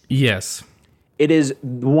 Yes. It is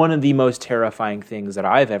one of the most terrifying things that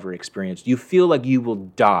I've ever experienced. You feel like you will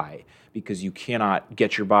die because you cannot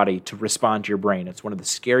get your body to respond to your brain. It's one of the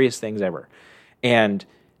scariest things ever. And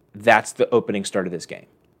that's the opening start of this game.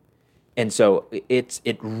 And so it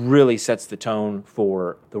really sets the tone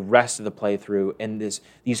for the rest of the playthrough, and these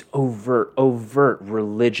overt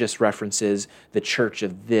religious references, the church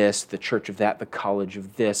of this, the church of that, the college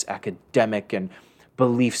of this, academic and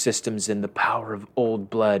belief systems in the power of old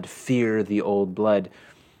blood, fear the old blood.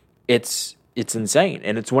 It's insane,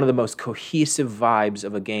 and it's one of the most cohesive vibes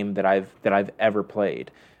of a game that I've ever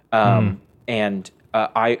played. And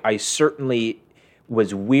I certainly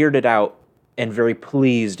was weirded out and very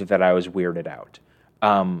pleased that I was weirded out.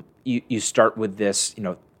 You start with this,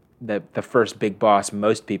 the first big boss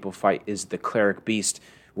most people fight is the cleric beast,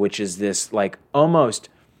 which is this like almost.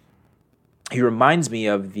 He reminds me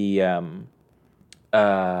of the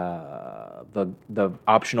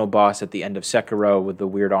optional boss at the end of Sekiro with the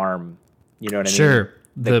weird arm. You know what I mean? Sure.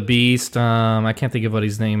 The beast. I can't think of what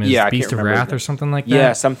his name is. Yeah, Beast of Wrath or something like that.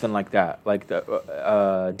 Yeah, something like that. Like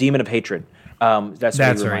the Demon of Hatred. That's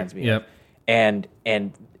what he reminds me of. And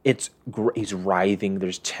he's writhing.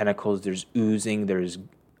 There's tentacles. There's oozing. There's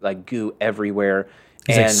like goo everywhere.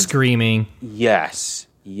 He's like screaming. Yes.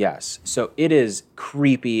 So it is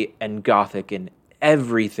creepy and gothic and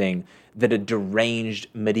everything that a deranged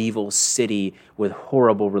medieval city with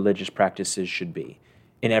horrible religious practices should be,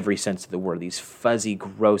 in every sense of the word. These fuzzy,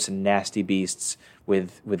 gross, and nasty beasts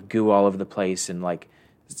with goo all over the place, and like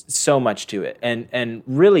so much to it, and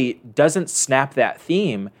really doesn't snap that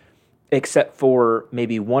theme, except for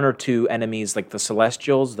maybe one or two enemies like the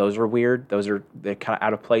Celestials. Those are weird. They're kind of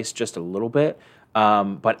out of place just a little bit.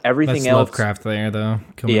 But everything else, Lovecraft there though.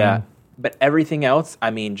 But everything else,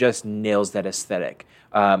 I mean, just nails that aesthetic.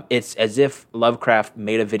 It's as if Lovecraft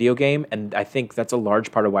made a video game, and I think that's a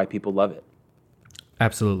large part of why people love it.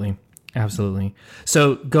 Absolutely.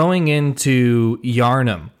 So going into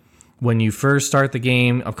Yharnam, when you first start the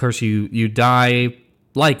game, of course you die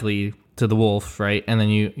likely to the wolf, right? And then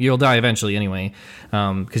you'll die eventually anyway,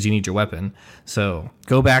 because you need your weapon. So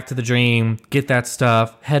go back to the dream, get that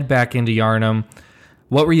stuff, head back into Yharnam.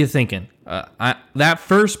 What were you thinking? That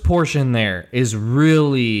first portion there is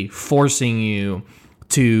really forcing you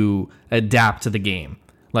to adapt to the game.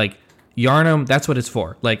 Like Yharnam, that's what it's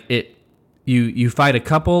for. Like you fight a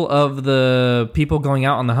couple of the people going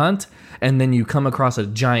out on the hunt, and then you come across a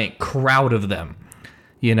giant crowd of them,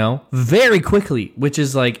 very quickly, which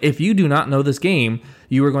is like, if you do not know this game,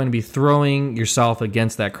 you are going to be throwing yourself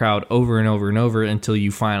against that crowd over and over and over until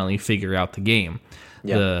you finally figure out the game,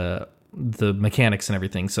 the mechanics and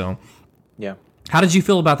everything. So yeah. How did you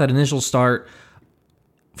feel about that initial start?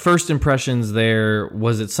 First impressions there,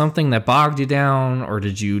 was it something that bogged you down, or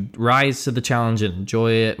did you rise to the challenge and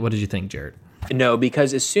enjoy it? What did you think, Jared? No,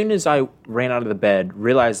 because as soon as I ran out of the bed,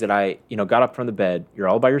 realized that I, got up from the bed, you're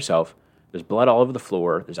all by yourself, there's blood all over the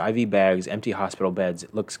floor, there's IV bags, empty hospital beds,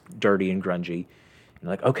 it looks dirty and grungy. And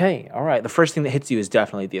like, okay, all right. The first thing that hits you is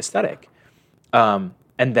definitely the aesthetic. And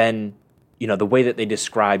then, the way that they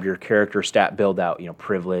describe your character stat build out,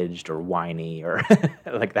 privileged or whiny, or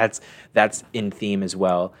like that's in theme as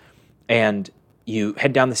well. And you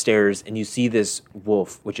head down the stairs and you see this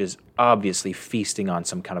wolf, which is obviously feasting on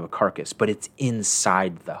some kind of a carcass, but it's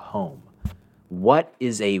inside the home. What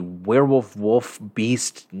is a werewolf, wolf,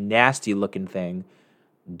 beast, nasty looking thing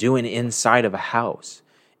doing inside of a house?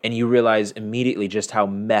 And you realize immediately just how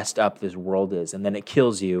messed up this world is. And then it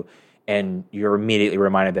kills you, and you're immediately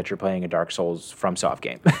reminded that you're playing a Dark Souls FromSoft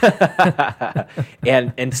game.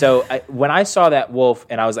 and so when I saw that wolf,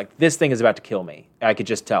 and I was like, this thing is about to kill me, I could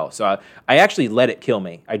just tell. So I actually let it kill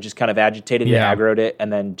me. I just kind of agitated it, aggroed it,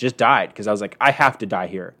 and then just died, because I was like, I have to die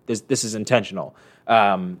here. This is intentional.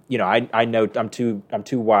 I know I'm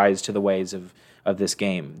too wise to the ways of this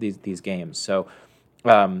game, these games. So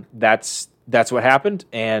that's that's what happened,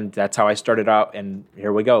 and that's how I started out. And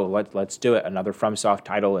here we go. Let's do it. Another FromSoft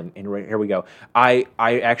title, and here we go. I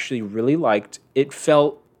actually really liked. It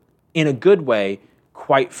felt in a good way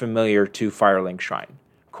quite familiar to Firelink Shrine.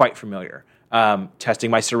 Quite familiar.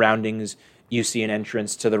 Testing my surroundings. You see an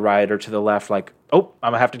entrance to the right or to the left, like, oh,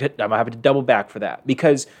 I'm gonna have to double back for that,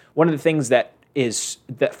 because one of the things that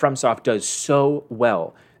FromSoft does so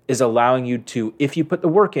well is allowing you to, if you put the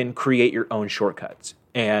work in, create your own shortcuts,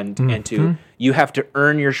 and you have to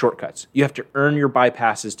earn your shortcuts. You have to earn your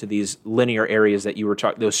bypasses to these linear areas that you were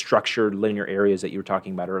those structured linear areas that you were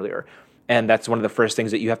talking about earlier. And that's one of the first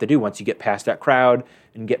things that you have to do once you get past that crowd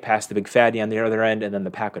and get past the big fatty on the other end, and then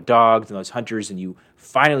the pack of dogs and those hunters, and you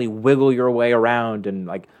finally wiggle your way around and,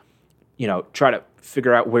 like, you know, try to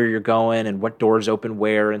figure out where you're going and what doors open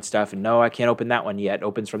where and stuff. And no, I can't open that one yet. It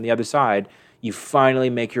opens from the other side. You finally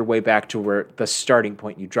make your way back to where the starting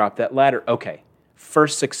point. You drop that ladder. Okay,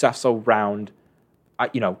 first successful round.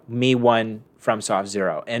 Me 1, FromSoft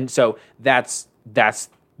 0, and so that's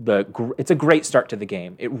it's a great start to the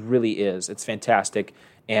game. It really is. It's fantastic.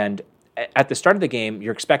 And at the start of the game,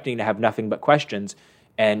 you're expecting to have nothing but questions,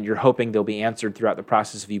 and you're hoping they'll be answered throughout the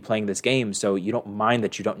process of you playing this game, so you don't mind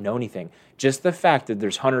that you don't know anything. Just the fact that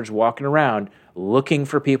there's hunters walking around looking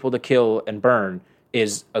for people to kill and burn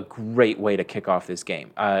is a great way to kick off this game,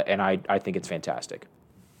 and I think it's fantastic.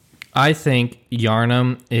 I think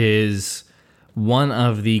Yharnam is one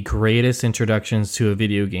of the greatest introductions to a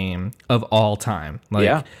video game of all time.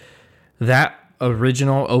 That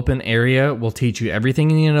original open area will teach you everything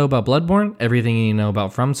you need to know about Bloodborne, everything you need to know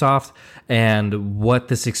about FromSoft, and what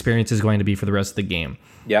this experience is going to be for the rest of the game.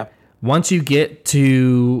 Yeah. Once you get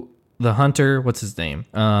to the hunter, what's his name?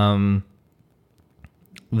 Father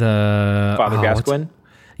Gascoigne?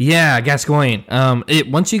 Yeah, Gascoigne.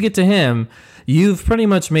 Once you get to him, you've pretty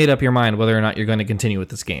much made up your mind whether or not you're going to continue with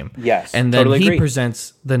this game. Yes, and then totally he agree.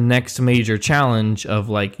 presents the next major challenge of,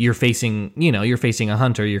 like, you're facing a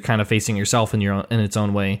hunter. You're kind of facing yourself in its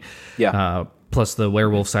own way. Yeah. Plus the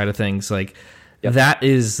werewolf side of things, that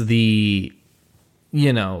is the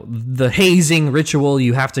hazing ritual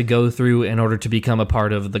you have to go through in order to become a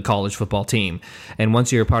part of the college football team. And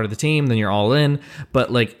once you're a part of the team, then you're all in.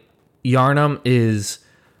 But, like, Yharnam is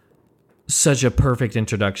such a perfect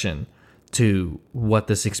introduction to what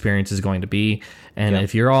this experience is going to be. And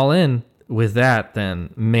if you're all in with that,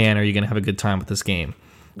 then, man, are you going to have a good time with this game.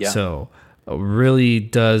 Yeah. So really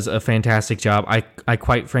does a fantastic job. I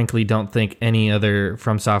quite frankly don't think any other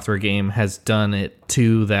From Software game has done it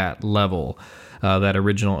to that level, that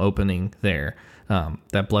original opening there,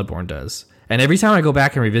 that Bloodborne does. And every time I go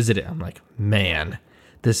back and revisit it, I'm like, man,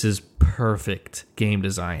 this is perfect game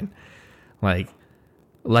design.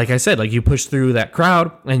 Like I said, like, you push through that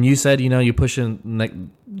crowd, and you said, you push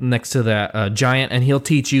in next to that giant, and he'll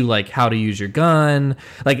teach you, like, how to use your gun.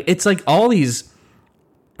 Like, it's like all these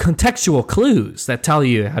contextual clues that tell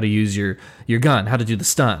you how to use your gun, how to do the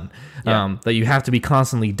stun, that you have to be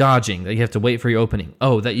constantly dodging, that you have to wait for your opening.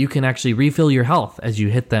 Oh, that you can actually refill your health as you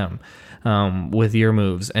hit them with your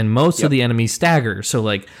moves. And most of the enemies stagger, so,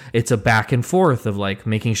 like, it's a back and forth of, like,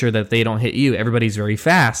 making sure that they don't hit you. Everybody's very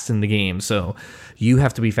fast in the game, so you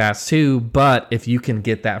have to be fast too. But if you can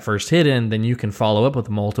get that first hit in, then you can follow up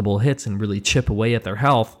with multiple hits and really chip away at their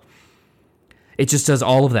health. It just does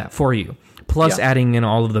all of that for you. Plus adding in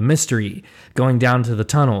all of the mystery, going down to the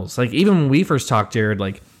tunnels. Like, even when we first talked, Jared,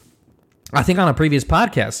 like, I think on a previous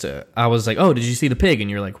podcast, I was like, oh, did you see the pig?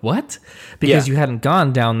 And you're like, what? Because you hadn't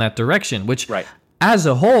gone down that direction, which, as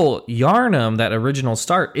a whole, Yharnam, that original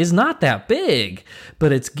start, is not that big,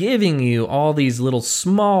 but it's giving you all these little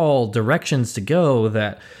small directions to go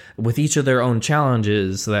that, with each of their own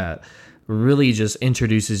challenges, that really just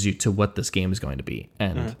introduces you to what this game is going to be.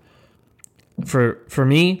 And for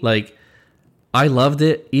me, like, I loved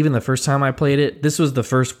it. Even the first time I played it, this was the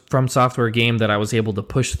first From Software game that I was able to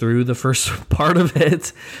push through the first part of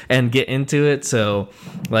it and get into it. So,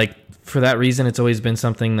 like, for that reason, it's always been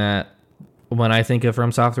something that, when I think of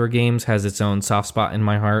From Software games, has its own soft spot in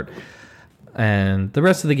my heart. And the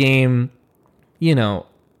rest of the game,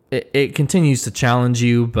 it continues to challenge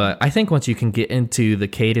you, but I think once you can get into the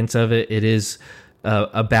cadence of it, it is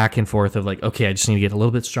a back and forth of, like, okay, I just need to get a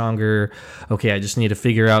little bit stronger. Okay, I just need to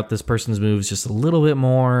figure out this person's moves just a little bit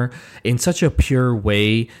more, in such a pure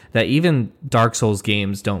way that even Dark Souls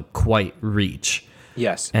games don't quite reach.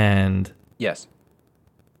 Yes. And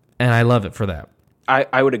I love it for that.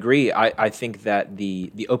 I would agree. I think that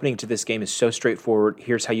the opening to this game is so straightforward.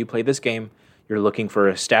 Here's how you play this game. You're looking for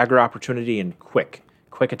a stagger opportunity and quick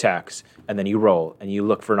attacks, and then you roll and you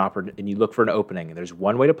look for an opening. And there's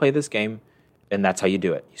one way to play this game, and that's how you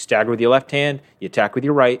do it. You stagger with your left hand, you attack with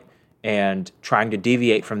your right, and trying to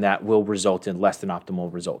deviate from that will result in less than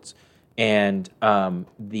optimal results. And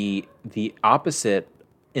the opposite,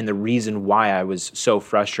 and the reason why I was so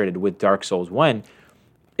frustrated with Dark Souls 1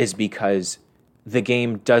 is because the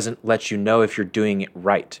game doesn't let you know if you're doing it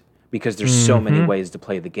right, because there's so many ways to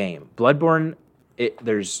play the game. Bloodborne, it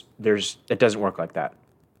doesn't work like that.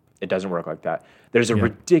 It doesn't work like that. There's a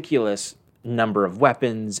ridiculous number of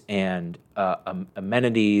weapons and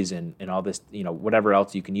amenities and all this, whatever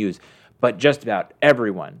else you can use. But just about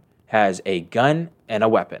everyone has a gun and a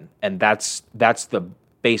weapon, and that's the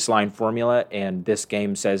baseline formula. And this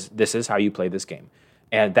game says this is how you play this game,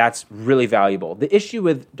 and that's really valuable. The issue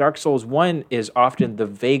with Dark Souls 1 is often the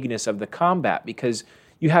vagueness of the combat, because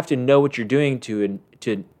you have to know what you're doing to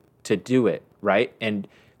do it right, and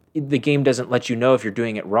the game doesn't let you know if you're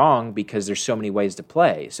doing it wrong because there's so many ways to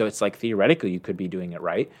play. So it's like theoretically you could be doing it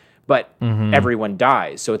right, but everyone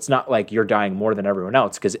dies. So it's not like you're dying more than everyone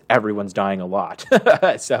else, because everyone's dying a lot.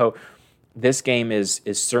 So this game is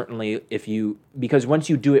certainly, because once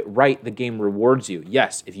you do it right, the game rewards you.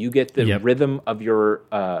 Yes, if you get the rhythm of your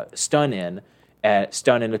stun and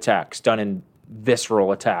attack, stun and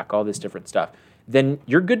visceral attack, all this different stuff, then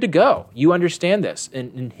you're good to go. You understand this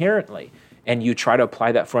inherently. And you try to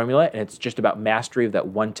apply that formula, and it's just about mastery of that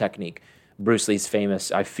one technique. Bruce Lee's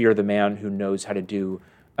famous, I fear the man who knows how to do,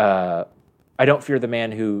 I don't fear the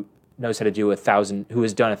man who knows how to do who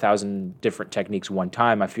has done 1,000 different techniques one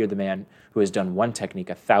time. I fear the man who has done one technique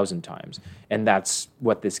 1,000 times. And that's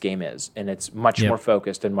what this game is. And it's much more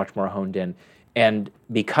focused and much more honed in. And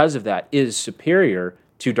because of that, is superior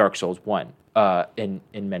to Dark Souls 1 in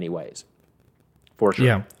many ways. For sure.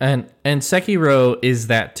 Yeah, and Sekiro is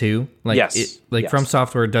that too. Yes. From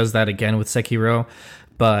Software does that again with Sekiro,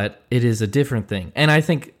 but it is a different thing. And I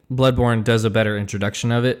think Bloodborne does a better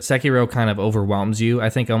introduction of it. Sekiro kind of overwhelms you.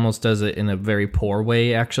 I think almost does it in a very poor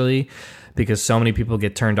way, actually, because so many people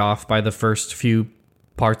get turned off by the first few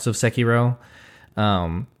parts of Sekiro,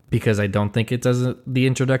 because I don't think it does the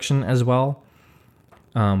introduction as well.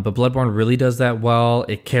 But Bloodborne really does that well.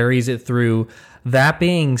 It carries it through. That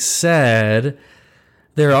being said,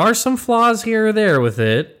 there are some flaws here or there with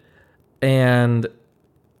it, and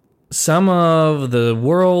some of the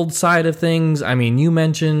world side of things, I mean, you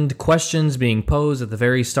mentioned questions being posed at the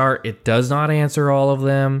very start. It does not answer all of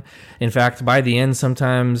them. In fact, by the end,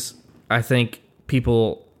 sometimes I think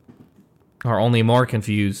people are only more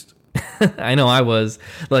confused. I know I was.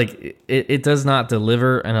 Like, it does not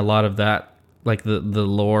deliver in a lot of that, like the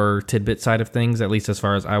lore tidbit side of things, at least as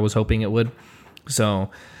far as I was hoping it would. So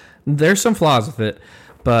there's some flaws with it,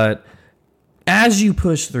 but as you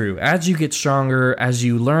push through, as you get stronger, as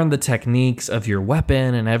you learn the techniques of your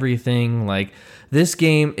weapon and everything, like, this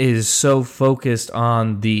game is so focused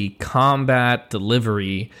on the combat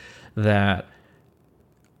delivery that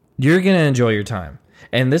you're going to enjoy your time.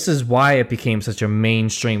 And this is why it became such a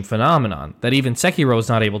mainstream phenomenon that even Sekiro is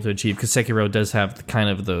not able to achieve, because Sekiro does have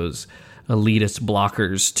kind of those elitist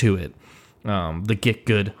blockers to it. The get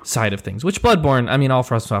good side of things, which Bloodborne, I mean, all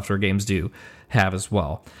From Software games do have as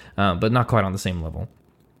well, but not quite on the same level.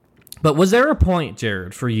 But was there a point,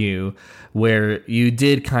 Jared, for you where you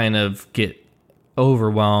did kind of get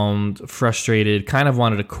overwhelmed, frustrated, kind of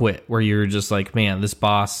wanted to quit, where you were just like, man, this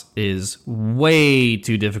boss is way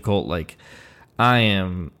too difficult, like, I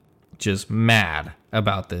am just mad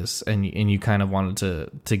about this, and you kind of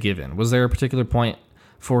wanted to give in? Was there a particular point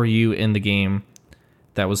for you in the game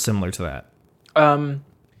that was similar to that?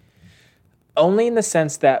 Only in the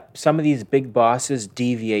sense that some of these big bosses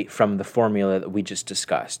deviate from the formula that we just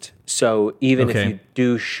discussed. So even if you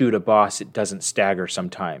do shoot a boss, it doesn't stagger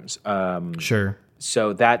sometimes. Sure.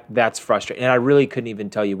 So that's frustrating. And I really couldn't even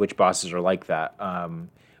tell you which bosses are like that.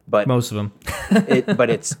 But most of them. But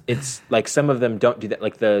it's like some of them don't do that.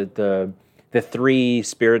 Like the three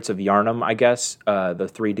spirits of Yharnam, I guess, the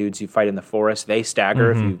three dudes you fight in the forest, they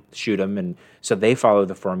stagger if you shoot them, and so they follow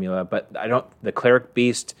the formula. But the cleric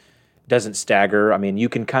beast doesn't stagger. I mean, you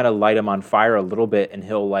can kind of light him on fire a little bit, and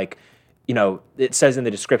he'll, like, it says in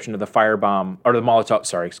the description of the firebomb, or the Molotov,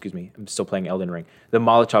 sorry, excuse me, I'm still playing Elden Ring, the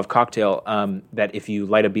Molotov cocktail, that if you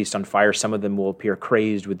light a beast on fire, some of them will appear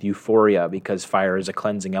crazed with euphoria because fire is a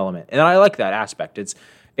cleansing element. And I like that aspect. It's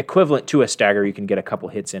equivalent to a stagger. You can get a couple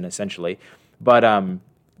hits in, essentially. But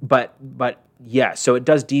yeah, so it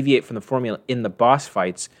does deviate from the formula in the boss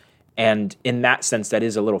fights, and in that sense, that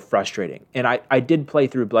is a little frustrating. And I did play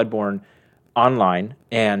through Bloodborne online,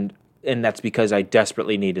 and that's because I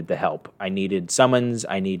desperately needed the help. I needed summons,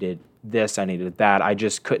 I needed this, I needed that. I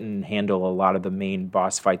just couldn't handle a lot of the main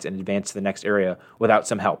boss fights and advance to the next area without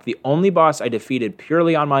some help. The only boss I defeated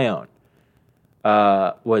purely on my own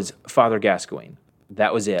was Father Gascoigne.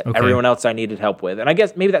 That was it. Okay. Everyone else I needed help with. And I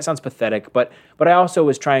guess maybe that sounds pathetic, but I also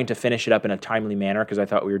was trying to finish it up in a timely manner because I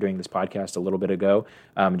thought we were doing this podcast a little bit ago.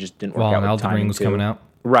 It just didn't work out. While Elden Ring was coming out.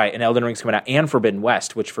 Right, and Elden Ring's coming out, and Forbidden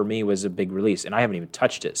West, which for me was a big release. And I haven't even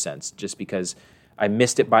touched it since, just because I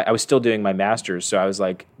missed it I was still doing my Masters, so I was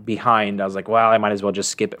like behind. I was like, well, I might as well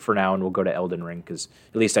just skip it for now and we'll go to Elden Ring because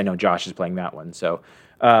at least I know Josh is playing that one. So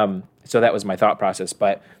that was my thought process.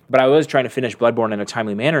 But I was trying to finish Bloodborne in a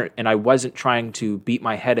timely manner, and I wasn't trying to beat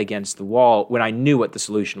my head against the wall when I knew what the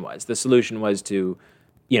solution was. The solution was to,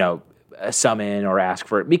 summon or ask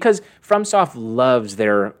for it, because FromSoft loves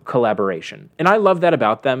their collaboration. And I love that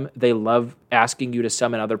about them. They love asking you to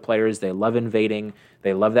summon other players. They love invading.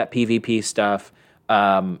 They love that PvP stuff.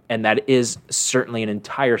 And that is certainly an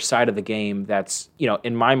entire side of the game that's,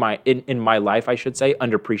 in my mind, in my life, I should say,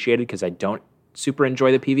 underappreciated because I don't super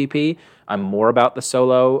enjoy the PvP. I'm more about the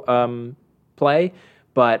solo play,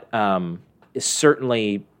 but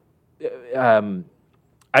certainly,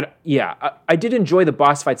 I did enjoy the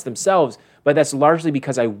boss fights themselves, but that's largely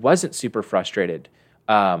because I wasn't super frustrated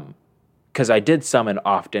because I did summon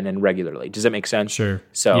often and regularly. Does that make sense? Sure.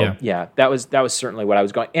 So yeah, that was certainly what I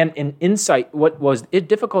was going. And in Insight, what was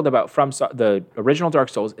difficult about the original Dark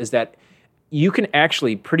Souls is that you can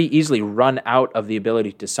actually pretty easily run out of the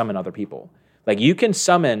ability to summon other people. Like you can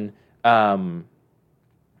summon, what's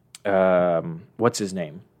his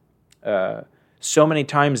name? So many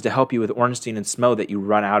times to help you with Ornstein and Smo that you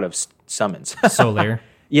run out of summons. Solaire.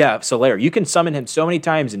 Yeah, Solaire. You can summon him so many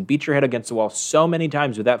times and beat your head against the wall so many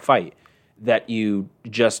times with that fight that you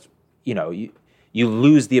just, you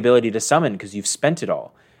lose the ability to summon because you've spent it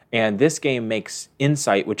all. And this game makes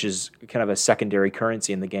Insight, which is kind of a secondary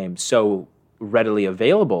currency in the game, so readily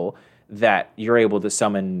available that you're able to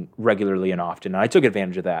summon regularly and often. And I took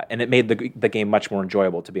advantage of that, and it made the game much more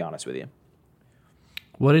enjoyable, to be honest with you.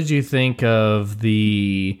 What did you think of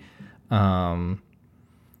the,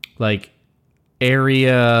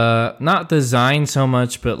 area, not design so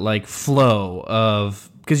much, but like flow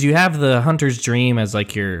of, because you have the Hunter's Dream as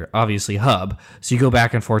like your obviously hub, so you go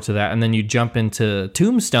back and forth to that, and then you jump into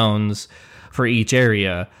tombstones for each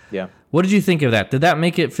area. Yeah. What did you think of that? Did that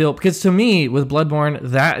make it feel, because to me with Bloodborne,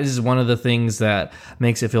 that is one of the things that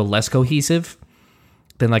makes it feel less cohesive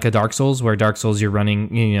than like a Dark Souls, where Dark Souls you're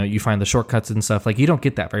running, you find the shortcuts and stuff. Like you don't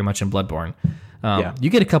get that very much in Bloodborne. You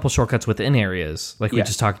get a couple shortcuts within areas, like we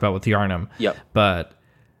just talked about with Yharnam. Yep. But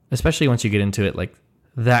especially once you get into it, like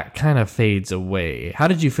that kind of fades away. How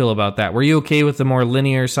did you feel about that? Were you okay with the more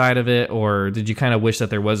linear side of it, or did you kind of wish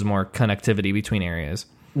that there was more connectivity between areas?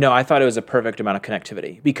 No, I thought it was a perfect amount of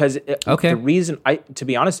connectivity because the reason to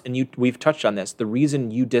be honest, and we've touched on this, the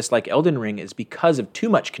reason you dislike Elden Ring is because of too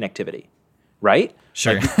much connectivity, right?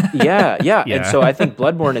 Sure. Yeah. And so I think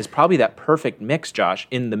Bloodborne is probably that perfect mix, Josh,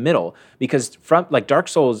 in the middle, because from like Dark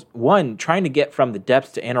Souls 1, trying to get from the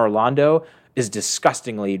depths to Anor Londo is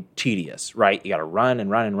disgustingly tedious, right? You got to run and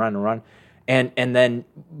run and run and run. And then,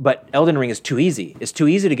 but Elden Ring is too easy. It's too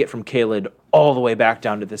easy to get from Caelid all the way back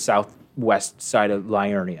down to the southwest side of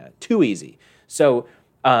Liurnia. Too easy. So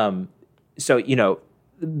I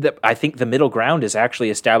think the middle ground is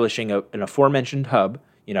actually establishing an aforementioned hub,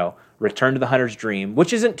 return to the Hunter's Dream,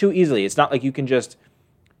 which isn't too easily. It's not like you can just,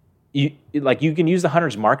 you can use the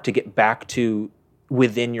Hunter's Mark to get back to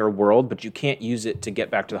within your world, but you can't use it to get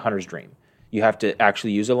back to the Hunter's Dream. You have to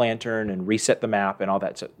actually use a lantern and reset the map and all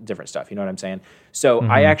that different stuff. You know what I'm saying? So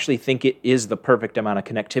I actually think it is the perfect amount of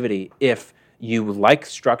connectivity if you like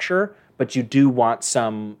structure, but you want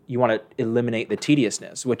to eliminate the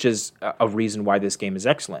tediousness, which is a reason why this game is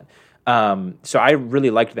excellent. So I really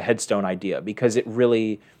liked the headstone idea because it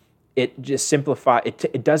just simplifies.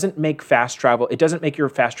 It doesn't make fast travel. It doesn't make your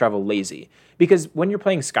fast travel lazy, because when you're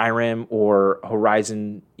playing Skyrim or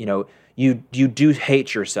Horizon, you do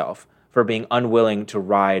hate yourself for being unwilling to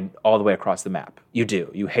ride all the way across the map. You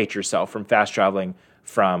do. You hate yourself from fast traveling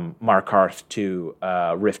from Markarth to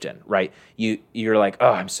Riften, right? You're like,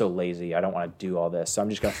 oh, I'm so lazy. I don't want to do all this. So I'm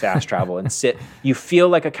just going to fast travel and sit. You feel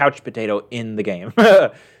like a couch potato in the game.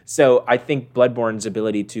 So I think Bloodborne's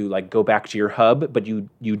ability to like go back to your hub, but you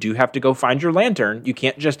do have to go find your lantern. You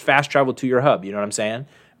can't just fast travel to your hub. You know what I'm saying?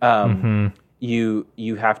 You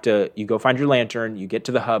go find your lantern, you get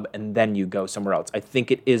to the hub, and then you go somewhere else. I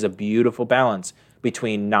think it is a beautiful balance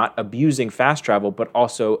between not abusing fast travel, but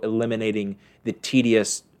also eliminating the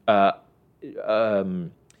tediousness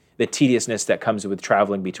that comes with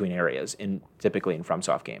traveling between areas typically in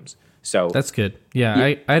FromSoft games. So that's good.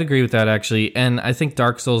 Yeah. I'd agree with that actually. And I think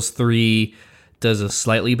Dark Souls 3 does a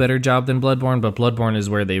slightly better job than Bloodborne, but Bloodborne is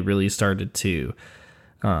where they really started to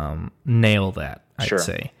nail that, I'd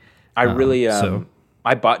say. I really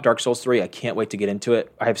I bought Dark Souls 3. I can't wait to get into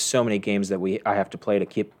it. I have so many games that I have to play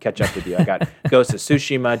to catch up with you. I got Ghost of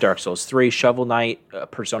Tsushima, Dark Souls 3, Shovel Knight,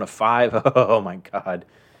 Persona 5. Oh my god.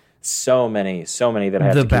 So many that I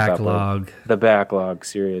have to keep up with. The backlog,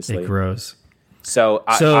 seriously. It grows. So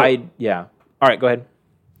I yeah. All right, go ahead.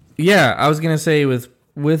 Yeah, I was going to say with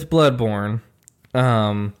Bloodborne,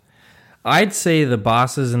 I'd say the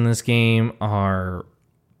bosses in this game are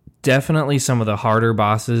definitely some of the harder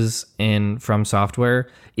bosses in From Software,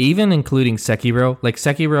 even including Sekiro. Like,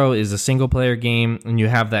 Sekiro is a single-player game, and you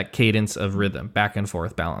have that cadence of rhythm, back and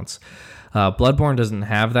forth balance. Bloodborne doesn't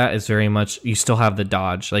have that. It's very much, you still have the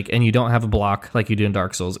dodge, and you don't have a block like you do in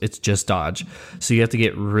Dark Souls. It's just dodge. So you have to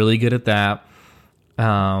get really good at that.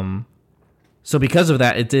 So because of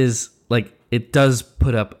that, it does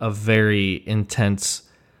put up a very intense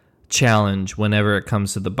challenge whenever it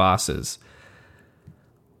comes to the bosses.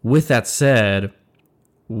 With that said,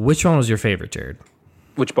 which one was your favorite, Jared?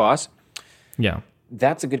 Which boss? Yeah.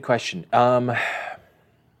 That's a good question.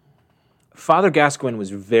 Father Gascoigne was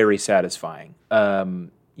very satisfying.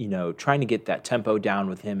 Trying to get that tempo down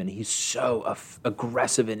with him, and he's so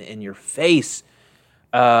aggressive and in your face.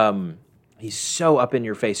 He's so up in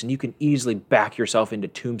your face, and you can easily back yourself into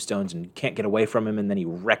tombstones and can't get away from him, and then he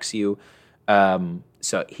wrecks you.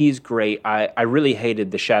 So he's great. I really hated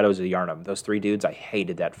the Shadows of Yharnam. Those 3 dudes, I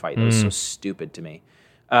hated that fight. That was so stupid to me.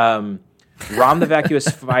 Rom the Vacuous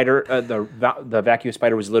Spider, the Vacuous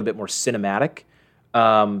Spider was a little bit more cinematic.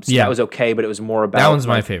 That was okay, but it was more about... That one's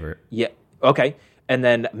my favorite. Yeah, okay. And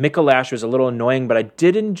then Mikolash was a little annoying, but I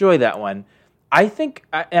did enjoy that one. I think,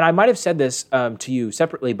 and I might have said this to you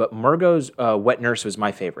separately, but Murgo's Wet Nurse was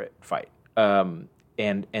my favorite fight. And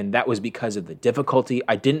that was because of the difficulty.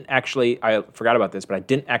 I forgot about this, but I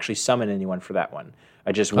didn't actually summon anyone for that one.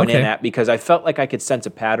 I just went in because I felt like I could sense a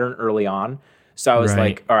pattern early on. So I was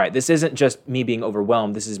like, all right, this isn't just me being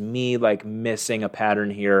overwhelmed. This is me missing a pattern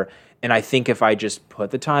here. And I think if I just put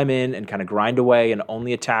the time in and kind of grind away and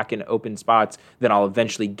only attack in open spots, then I'll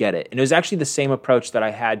eventually get it. And it was actually the same approach that I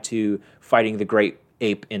had to fighting the Great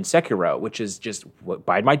Ape in Sekiro, which is just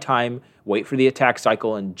bide my time, wait for the attack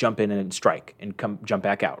cycle, and jump in and strike, and jump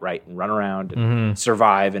back out, right? And run around and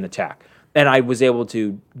survive and attack. And I was able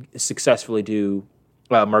to successfully do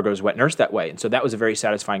Murgo's Wet Nurse that way. And so that was a very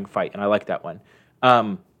satisfying fight, and I liked that one.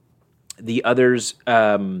 The others...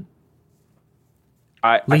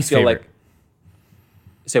 I feel favorite. like...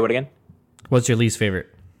 Say what again? What's your least favorite?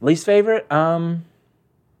 Least favorite? I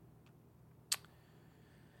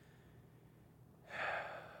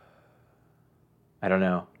don't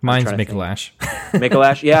know. Mine's Mikolash.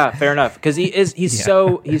 Mikolash? Yeah, fair enough. Because he's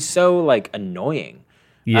so annoying.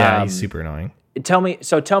 Yeah, he's super annoying. Tell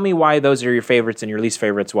me why those are your favorites and your least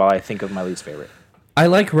favorites while I think of my least favorite. I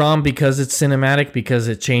like Rom because it's cinematic, because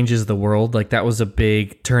it changes the world. That was a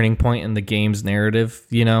big turning point in the game's narrative,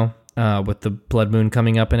 with the Blood Moon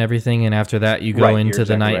coming up and everything. And after that, you go into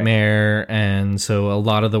the nightmare. Right. And so a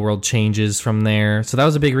lot of the world changes from there. So that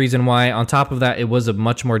was a big reason why. On top of that, it was a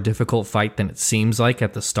much more difficult fight than it seems like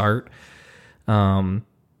at the start.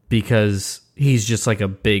 Because he's just like a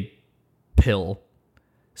big pill.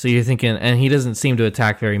 So you're thinking, and he doesn't seem to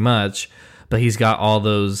attack very much, but he's got all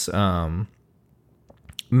those...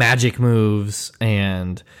 magic moves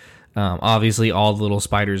and obviously all the little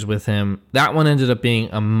spiders with him. That one ended up being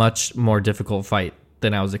a much more difficult fight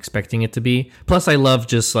than I was expecting it to be. Plus, I love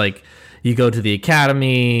just you go to the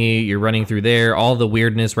academy, you're running through there, all the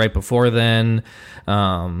weirdness right before then.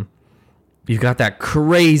 You've got that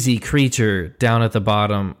crazy creature down at the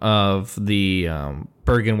bottom of the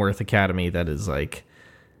Bergenworth Academy that is I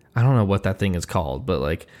don't know what that thing is called,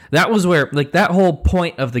 but that was where that whole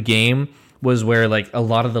point of the game was where a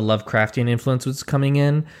lot of the Lovecraftian influence was coming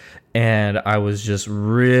in, and I was just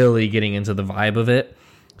really getting into the vibe of it.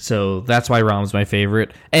 So that's why Rom's my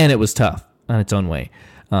favorite, and it was tough on its own way.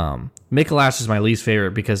 Mikolash is my least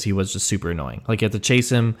favorite because he was just super annoying. You have to chase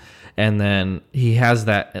him, and then he has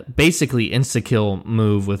that basically insta-kill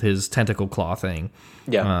move with his tentacle claw thing.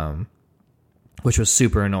 Yeah. Which was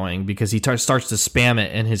super annoying because he starts to spam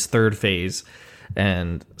it in his third phase.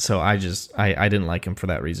 And so I didn't like him for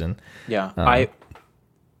that reason. Yeah,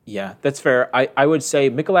 yeah, that's fair. I would say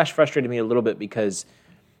Mikolash frustrated me a little bit because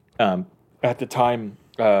at the time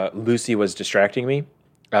Lucy was distracting me.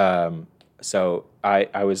 So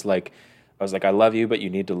I was like, I love you, but you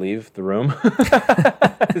need to leave the room.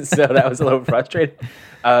 So that was a little frustrating.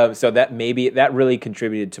 So that really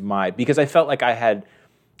contributed to because I felt like I had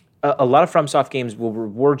a lot of FromSoft games will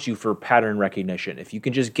reward you for pattern recognition. If you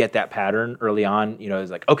can just get that pattern early on,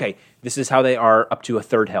 it's like, okay, this is how they are up to a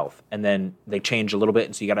third health, and then they change a little bit,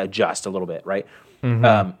 and so you got to adjust a little bit, right?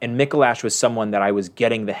 Mm-hmm. And Mikolash was someone that I was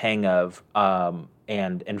getting the hang of,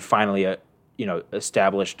 and finally,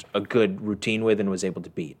 established a good routine with and was able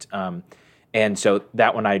to beat. And so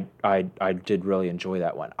that one I did really enjoy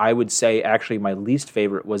that one. I would say actually my least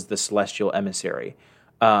favorite was the Celestial Emissary.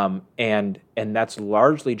 And that's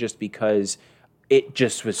largely just because it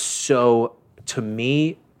just was so, to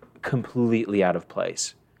me, completely out of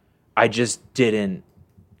place. I just didn't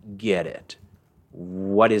get it.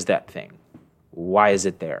 What is that thing? Why is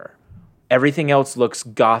it there? Everything else looks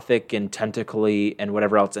gothic and tentacly and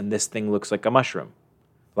whatever else, and this thing looks like a mushroom.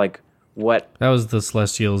 Like, what? That was the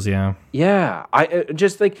Celestials, yeah. Yeah, it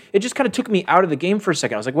just kind of took me out of the game for a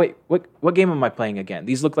second. I was like, wait, what game am I playing again?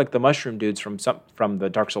 These look like the mushroom dudes from the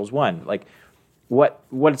Dark Souls 1. Like,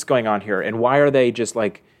 what's going on here? And why are they just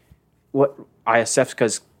like, what,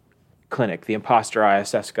 Iosefka's clinic, the imposter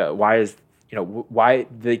Iosefka, why do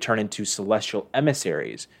they turn into celestial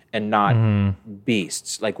emissaries and not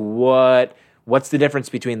beasts? Like, what's the difference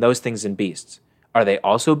between those things and beasts? Are they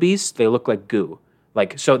also beasts? They look like goo.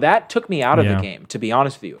 Like, so that took me out of the game, to be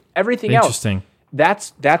honest with you. Everything else,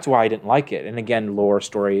 that's why I didn't like it. And again, lore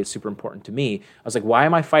story is super important to me. I was like, why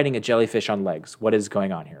am I fighting a jellyfish on legs? What is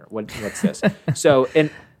going on here? What's this? So, and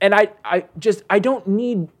I don't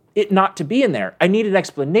need it not to be in there. I need an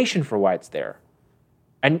explanation for why it's there.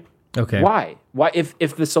 And why? Why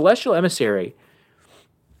if the Celestial Emissary,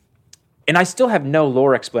 and I still have no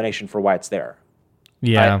lore explanation for why it's there.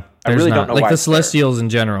 Yeah, I really don't know why the Celestials in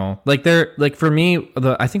general. Like they're like, for me,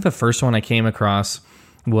 I think the first one I came across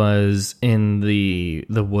was in the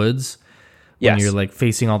woods. When you're like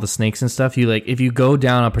facing all the snakes and stuff. You like, if you go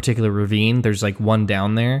down a particular ravine, there's like one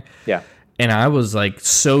down there. Yeah. And I was like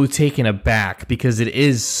so taken aback because it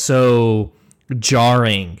is so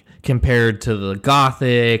jarring compared to the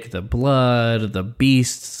gothic, the blood, the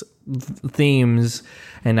beasts themes.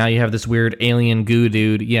 And now you have this weird alien goo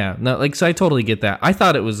dude. Yeah, no, like, so I totally get that. I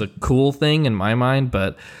thought it was a cool thing in my mind,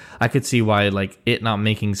 but I could see why, like, it not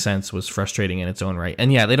making sense was frustrating in its own right.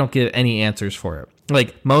 And yeah, they don't give any answers for it.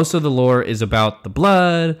 Like, most of the lore is about the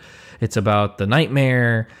blood, it's about the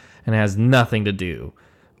nightmare, and it has nothing to do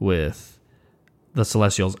with the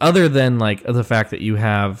Celestials, other than, like, the fact that you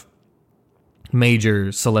have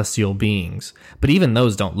major celestial beings. But even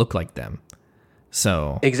those don't look like them.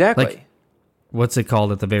 So exactly. Like, what's it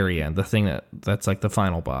called at the very end? The thing that's like the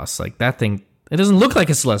final boss. Like, that thing, it doesn't look like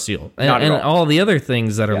a Celestial. And all the other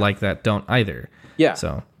things that are like that don't either. Yeah.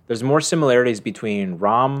 So there's more similarities between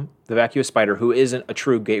Rom, the vacuous spider, who isn't a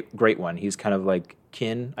true great one. He's kind of like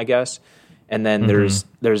kin, I guess. And then there's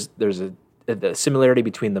a similarity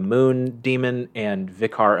between the moon demon and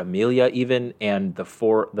Vicar Amelia even, and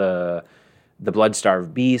the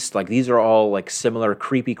blood-starved beast. Like, these are all like similar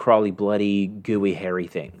creepy, crawly, bloody, gooey, hairy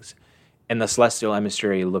things. And the Celestial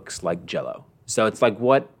Emissary looks like Jello. So it's like,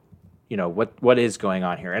 what is going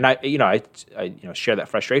on here? And I share that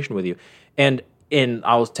frustration with you. And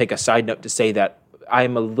I'll take a side note to say that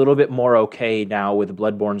I'm a little bit more okay now with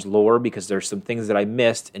Bloodborne's lore, because there's some things that I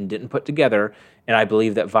missed and didn't put together. And I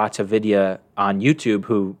believe that Vata Vidya on YouTube,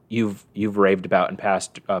 who you've raved about in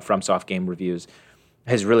past FromSoft game reviews,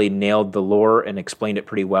 has really nailed the lore and explained it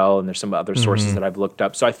pretty well. And there's some other sources that I've looked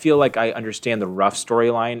up. So I feel like I understand the rough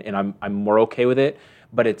storyline, and I'm more okay with it.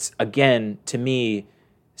 But it's, again, to me,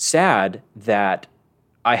 sad that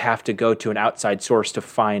I have to go to an outside source to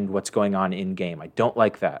find what's going on in game. I don't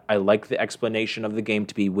like that. I like the explanation of the game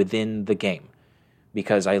to be within the game,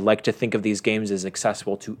 because I like to think of these games as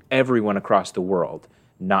accessible to everyone across the world,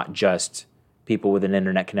 not just people with an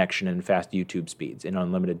internet connection and fast YouTube speeds and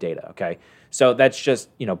unlimited data, okay? So that's just,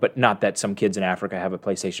 but not that some kids in Africa have a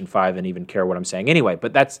PlayStation 5 and even care what I'm saying anyway.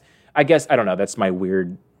 But that's, I guess, I don't know, that's my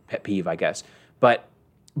weird pet peeve, I guess. But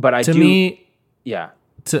I to do... me, yeah.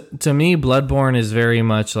 To me, Bloodborne is very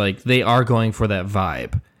much like, they are going for that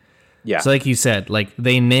vibe. Yeah. So like you said, like,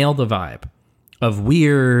 they nail the vibe of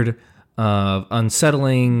weird, of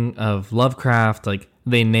unsettling, of Lovecraft. Like,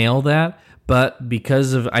 they nail that. But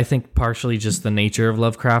because of, I think, partially just the nature of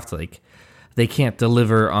Lovecraft, like, they can't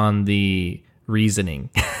deliver on the reasoning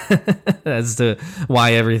as to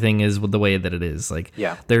why everything is the way that it is. Like,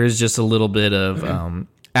 there is just a little bit of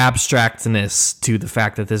abstractness to the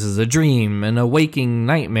fact that this is a dream and a waking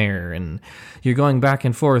nightmare, and you're going back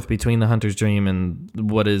and forth between the hunter's dream and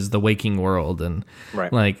what is the waking world. And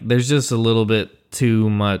like, there's just a little bit too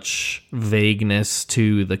much vagueness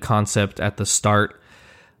to the concept at the start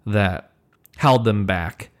that held them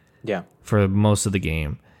back for most of the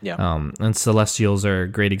game. Yeah. And Celestials are a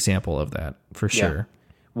great example of that, for sure.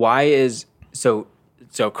 Why is so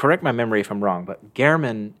correct my memory if I'm wrong, but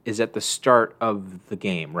Gehrman is at the start of the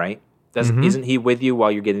game, right? Isn't he with you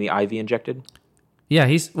while you're getting the IV injected? Yeah,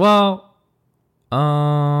 he's am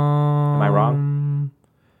I wrong?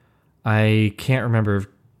 I can't remember if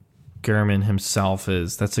Gehrman himself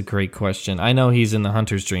is. That's a great question. I know he's in the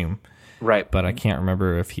Hunter's Dream. Right. But I can't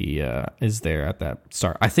remember if he is there at that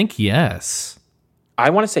start. I think yes. I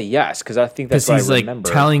want to say yes, because I think that's what he's I remember.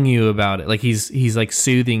 Like telling you about it. Like he's like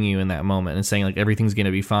soothing you in that moment and saying like everything's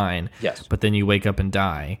gonna be fine. Yes. But then you wake up and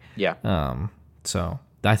die. Yeah. So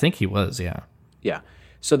I think he was, yeah. Yeah.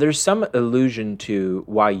 So there's some allusion to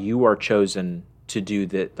why you are chosen to do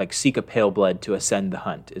the, like, seek a pale blood to ascend the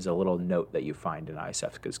hunt is a little note that you find in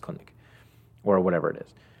Isefka's clinic, or whatever it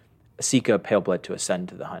is. Seek a pale blood to ascend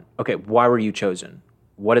to the hunt. Okay, why were you chosen?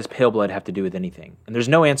 What does pale blood have to do with anything? And there's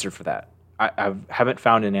no answer for that. I haven't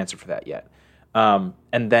found an answer for that yet. And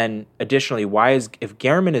then additionally, if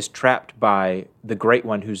Gehrman is trapped by the Great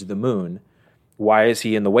One who's the moon, why is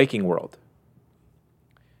he in the waking world?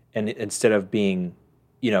 And instead of being,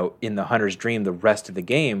 in the Hunter's Dream the rest of the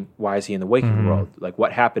game, why is he in the waking world? Like,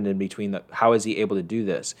 what happened in between? How is he able to do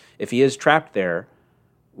this? If he is trapped there,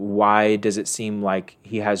 why does it seem like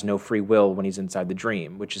he has no free will when he's inside the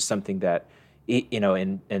dream? Which is something that,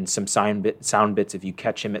 in some sound bits, if you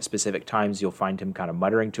catch him at specific times, you'll find him kind of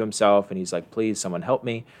muttering to himself, and he's like, "Please, someone help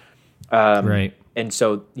me." Right. And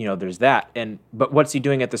so, there's that. But what's he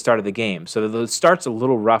doing at the start of the game? So the start's a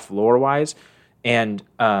little rough lore-wise, and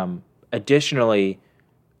additionally,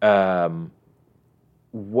 there's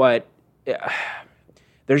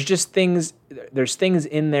just things. There's things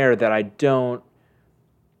in there that I don't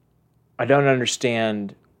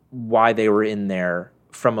understand why they were in there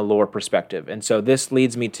from a lore perspective. And so this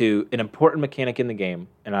leads me to an important mechanic in the game,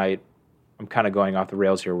 and I'm kind of going off the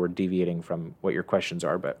rails here. We're deviating from what your questions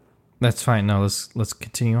are, but that's fine. No, let's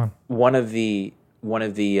continue on. One of the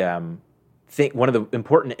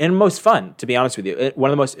important and most fun, to be honest with you,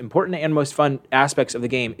 one of the most important and most fun aspects of the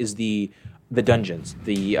game is the dungeons,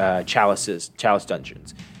 the chalice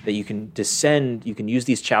dungeons that you can descend. You can use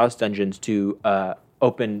these chalice dungeons to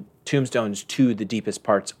open tombstones to the deepest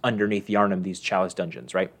parts underneath Yharnam, these chalice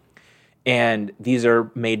dungeons, right? And these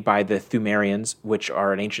are made by the Pthumerians, which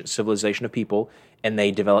are an ancient civilization of people, and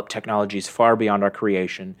they developed technologies far beyond our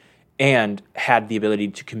creation and had the ability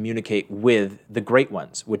to communicate with the Great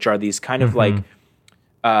Ones, which are these kind of like,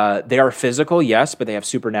 they are physical, yes, but they have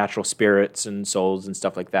supernatural spirits and souls and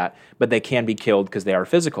stuff like that, but they can be killed because they are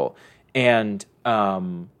physical. And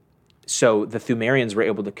so the Pthumerians were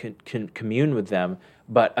able to commune with them,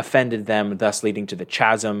 but offended them, thus leading to the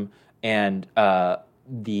chasm. And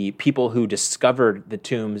the people who discovered the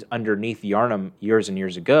tombs underneath Yharnam years and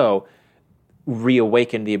years ago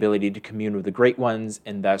reawakened the ability to commune with the Great Ones,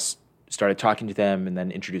 and thus started talking to them, and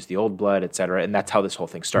then introduced the Old Blood, etc. And that's how this whole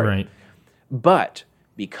thing started. Right. But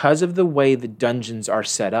because of the way the dungeons are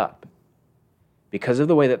set up, they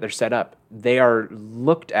are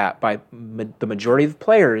looked at by the majority of the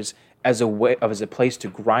players as a place to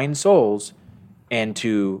grind souls and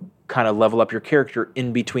to kind of level up your character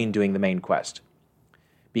in between doing the main quest,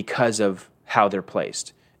 because of how they're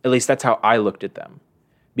placed. At least that's how I looked at them,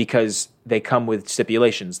 because they come with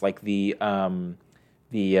stipulations, like the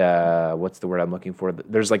what's the word I'm looking for?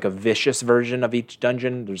 There's like a vicious version of each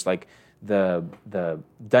dungeon. There's like the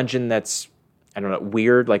dungeon that's, I don't know,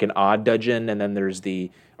 weird, like an odd dungeon, and then there's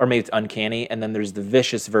or maybe it's uncanny, and then there's the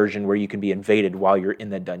vicious version where you can be invaded while you're in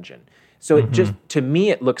the dungeon. So it just, to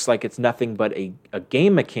me, it looks like it's nothing but a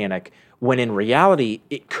game mechanic, when in reality,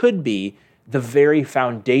 it could be the very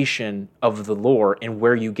foundation of the lore and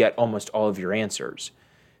where you get almost all of your answers.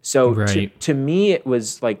 So to me, it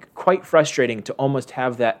was like quite frustrating to almost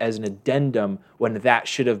have that as an addendum when that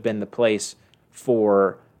should have been the place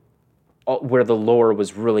for where the lore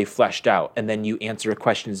was really fleshed out, and then you answer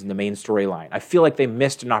questions in the main storyline. I feel like they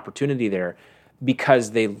missed an opportunity there, because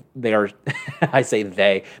they are, I say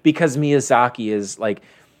they, because Miyazaki is like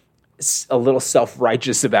a little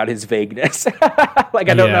self-righteous about his vagueness. Like,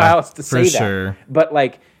 I don't know how else to say that. Sure. But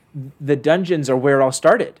like, the dungeons are where it all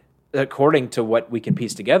started, according to what we can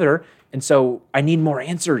piece together. And so I need more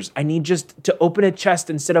answers. I need just to open a chest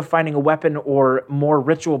instead of finding a weapon or more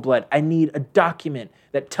ritual blood. I need a document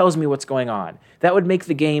that tells me what's going on. That would make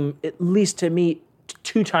the game, at least to me,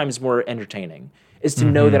 2 times more entertaining, is to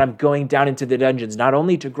know that I'm going down into the dungeons, not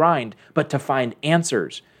only to grind, but to find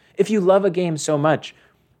answers. If you love a game so much,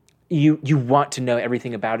 you want to know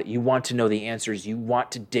everything about it. You want to know the answers. You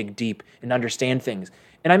want to dig deep and understand things.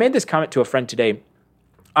 And I made this comment to a friend today.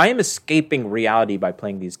 I am escaping reality by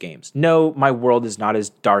playing these games. No, my world is not as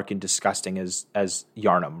dark and disgusting as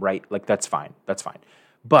Yarnum, right? Like that's fine. That's fine.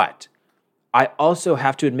 But I also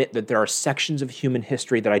have to admit that there are sections of human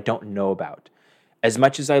history that I don't know about. As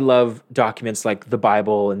much as I love documents like the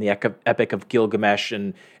Bible and the Epic of Gilgamesh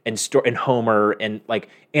and Homer and like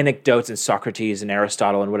anecdotes and Socrates and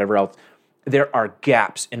Aristotle and whatever else, there are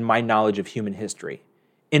gaps in my knowledge of human history.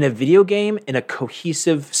 In a video game, in a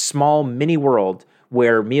cohesive, small mini world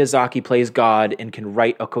where Miyazaki plays God and can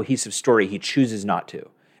write a cohesive story, he chooses not to.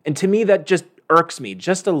 And to me, that just irks me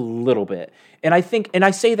just a little bit. And I think, and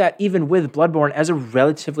I say that even with Bloodborne as a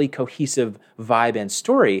relatively cohesive vibe and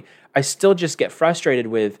story, I still just get frustrated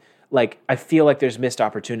with, like, I feel like there's missed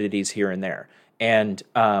opportunities here and there. And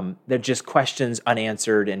they're just questions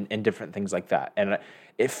unanswered and different things like that. And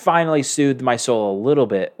it finally soothed my soul a little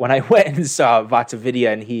bit when I went and saw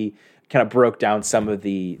Vatsavidya and he kind of broke down some of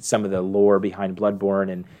the lore behind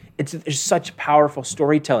Bloodborne. And there's such powerful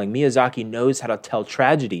storytelling. Miyazaki knows how to tell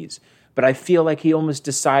tragedies, but I feel like he almost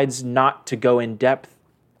decides not to go in depth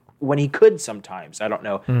when he could sometimes. I don't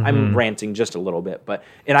know. Mm-hmm. I'm ranting just a little bit,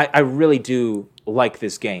 and I really do like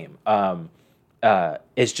this game.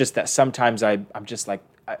 It's just that sometimes I'm just like,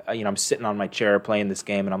 I'm sitting on my chair playing this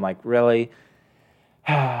game and I'm like, really?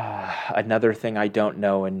 Another thing I don't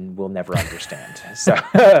know and will never understand. So,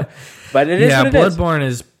 but it is what it is. Bloodborne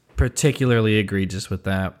is particularly egregious with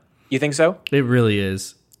that. You think so? It really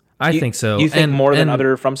is. I think so. You think more than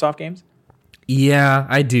other FromSoft games? Yeah,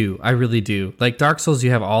 I do. I really do. Like Dark Souls,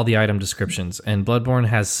 you have all the item descriptions, and Bloodborne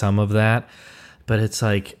has some of that, but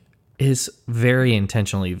it's very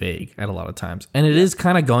intentionally vague at a lot of times. And it is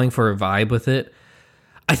kind of going for a vibe with it.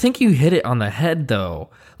 I think you hit it on the head, though.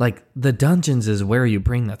 Like, the dungeons is where you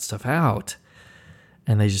bring that stuff out.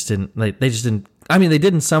 And they just didn't. I mean, they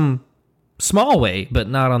did in some small way, but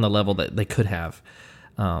not on the level that they could have.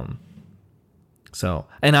 So,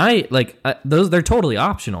 and those, they're totally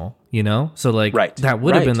optional, you know? So, like, that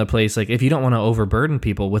would have been the place. Like, if you don't want to overburden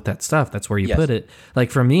people with that stuff, that's where you put it. Like,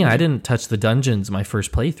 for me, I didn't touch the dungeons my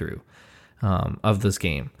first playthrough of this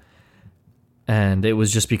game. And it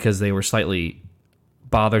was just because they were slightly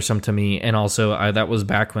bothersome to me, and also that was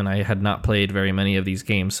back when I had not played very many of these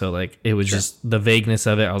games, so like it was just the vagueness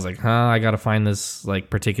of it. I was like, I gotta find this like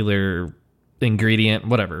particular ingredient,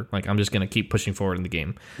 whatever. Like I'm just gonna keep pushing forward in the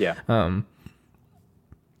game. So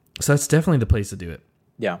that's definitely the place to do it.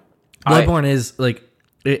 Bloodborne is like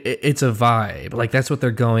it's a vibe, like that's what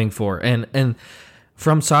they're going for, and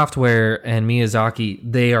From Software and Miyazaki,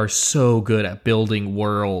 they are so good at building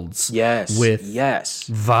worlds with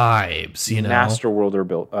vibes, you know? Master world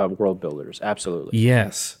builders, absolutely.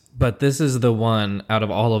 Yes, but this is the one out of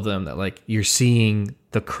all of them that like you're seeing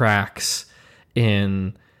the cracks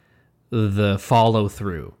in the follow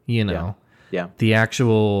through, you know? Yeah. The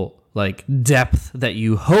actual like depth that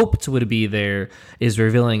you hoped would be there is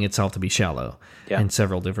revealing itself to be shallow in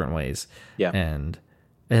several different ways.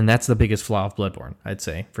 And that's the biggest flaw of Bloodborne, I'd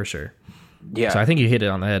say, for sure. Yeah. So I think you hit it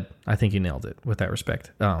on the head. I think you nailed it with that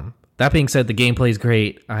respect. That being said, the gameplay is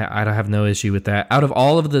great. I don't have no issue with that. Out of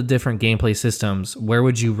all of the different gameplay systems, where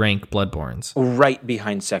would you rank Bloodborne's? Right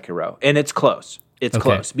behind Sekiro. And it's close. It's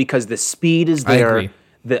close because the speed is there. I agree.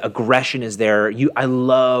 The aggression is there. I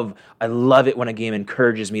love it when a game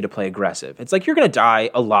encourages me to play aggressive. It's like you're going to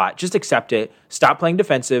die a lot. Just accept it. Stop playing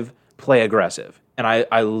defensive. Play aggressive. And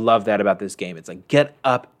I love that about this game. It's like, get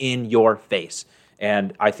up in your face.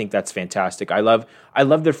 And I think that's fantastic. I love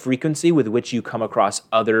the frequency with which you come across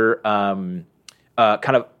other kind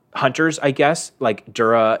of hunters, I guess, like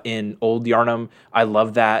Dura in Old Yarnum. I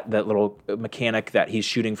love that little mechanic that he's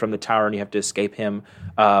shooting from the tower and you have to escape him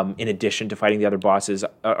in addition to fighting the other bosses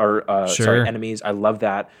enemies. I love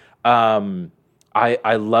that.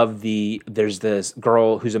 I love there's this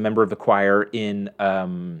girl who's a member of the choir in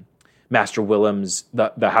Master Willem's,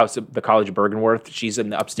 the house of the College of Bergenworth. She's in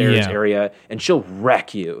the upstairs area, and she'll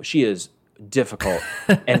wreck you. She is difficult,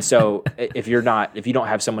 and so if you don't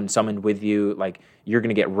have someone summoned with you, like you're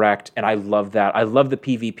gonna get wrecked. And I love that. I love the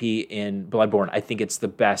PvP in Bloodborne. I think it's the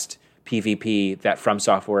best PvP that From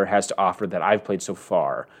Software has to offer that I've played so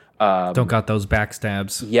far. Don't got those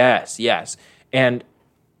backstabs. Yes, and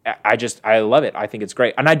I love it. I think it's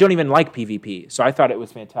great, and I don't even like PvP, so I thought it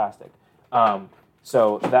was fantastic.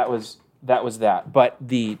 So that was that. But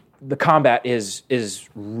the combat is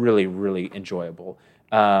really, really enjoyable.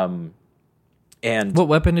 And what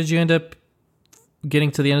weapon did you end up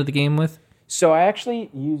getting to the end of the game with? So I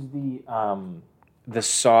actually used the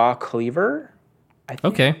saw cleaver. I think.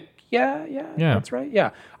 Okay. Yeah, that's right.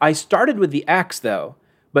 Yeah. I started with the axe though,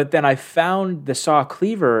 But then I found the Saw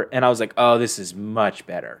Cleaver, and I was like, oh, this is much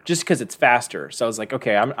better, just because it's faster. So I was like,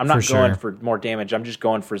 okay, I'm not going for more damage. I'm just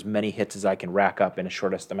going for as many hits as I can rack up in a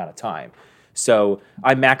shortest amount of time. So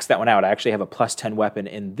I maxed that one out. I actually have a plus 10 weapon.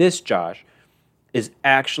 And this, Josh, is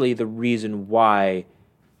actually the reason why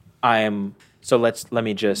I am... So let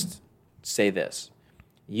me just say this.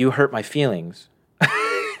 You hurt my feelings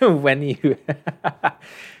when you...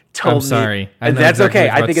 told I'm sorry. Me, that's exactly okay.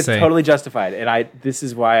 I think it's totally justified, and this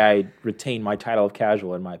is why I retain my title of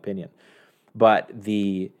casual, in my opinion. But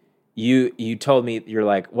you told me, you're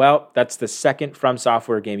like, well, that's the second From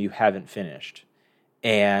Software game you haven't finished,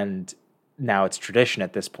 and now it's tradition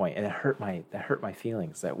at this point, and that hurt my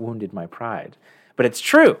feelings. That wounded my pride. But it's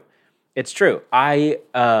true. It's true.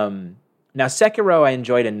 Now Sekiro I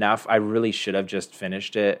enjoyed enough. I really should have just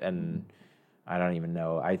finished it, and I don't even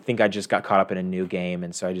know. I think I just got caught up in a new game,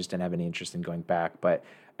 and so I just didn't have any interest in going back. But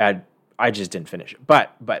I just didn't finish it.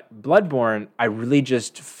 But Bloodborne, I really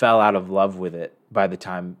just fell out of love with it by the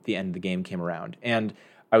time the end of the game came around. And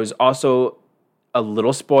I was also a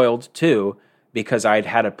little spoiled, too, because I'd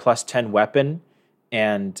had a plus 10 weapon,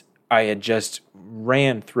 and I had just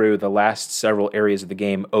ran through the last several areas of the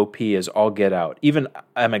game OP as all get out. Even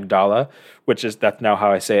Amygdala, that's now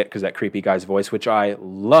how I say it because that creepy guy's voice, which I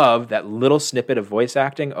love, that little snippet of voice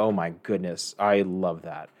acting. Oh my goodness, I love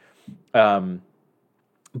that. But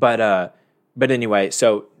anyway,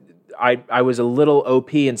 so I was a little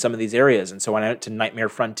OP in some of these areas, and so when I went to Nightmare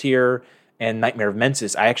Frontier and Nightmare of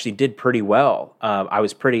Mensis, I actually did pretty well. I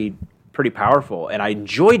was pretty powerful, and I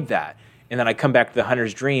enjoyed that. And then I come back to the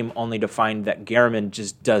Hunter's Dream only to find that Gehrman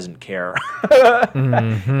just doesn't care.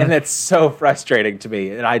 And that's so frustrating to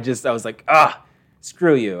me. And I was like,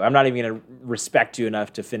 screw you. I'm not even going to respect you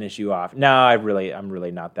enough to finish you off. No, I'm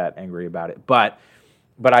really not that angry about it. But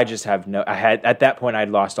I just have at that point I'd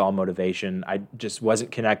lost all motivation. I just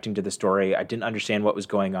wasn't connecting to the story. I didn't understand what was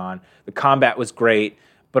going on. The combat was great,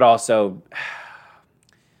 but also...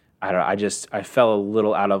 I don't know. I fell a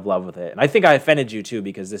little out of love with it. And I think I offended you too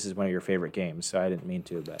because this is one of your favorite games. So I didn't mean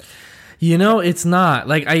to, but it's not.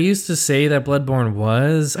 Like I used to say that Bloodborne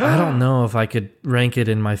was. I don't know if I could rank it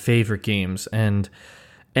in my favorite games. And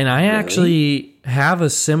I actually have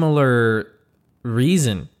a similar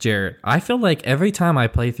reason, Jared. I feel like every time I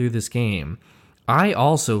play through this game, I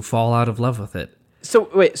also fall out of love with it.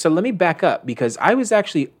 So let me back up because I was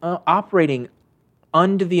actually operating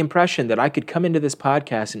under the impression that I could come into this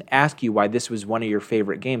podcast and ask you why this was one of your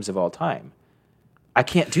favorite games of all time. I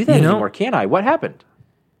can't do that anymore, can I? What happened?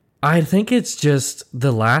 I think it's just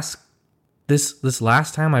this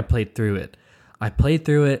last time I played through it. I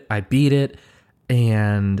beat it,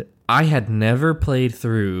 and I had never played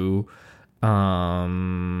through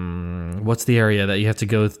what's the area that you have to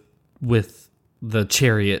go with the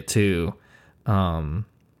chariot to?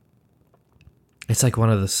 It's like one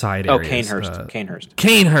of the side areas.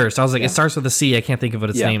 Cainhurst. I was like, It starts with a C. I can't think of what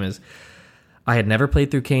its name is. I had never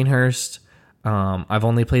played through Cainhurst. I've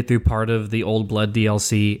only played through part of the Old Blood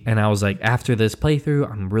DLC, and I was like, after this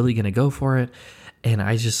playthrough, I'm really going to go for it. And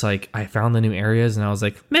I just I found the new areas, and I was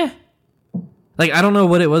like, meh. Like, I don't know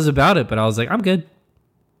what it was about it, but I was like, I'm good.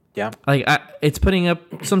 Yeah. Like, it's putting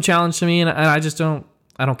up some challenge to me, and I just don't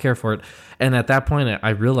care for it. And at that point, I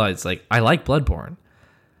realized, I like Bloodborne.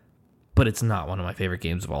 But it's not one of my favorite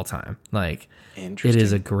games of all time. Like, it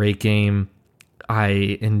is a great game.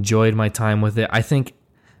 I enjoyed my time with it. I think,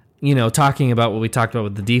 talking about what we talked about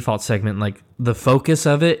with the default segment, the focus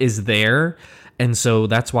of it is there. And so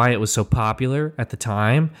that's why it was so popular at the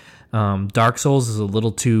time. Dark Souls is a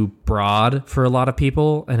little too broad for a lot of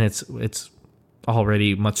people, and it's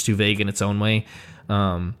already much too vague in its own way.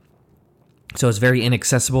 So it's very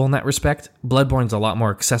inaccessible in that respect. Bloodborne's a lot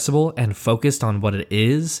more accessible and focused on what it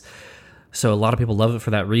is. So a lot of people love it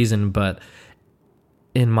for that reason, but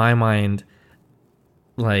in my mind,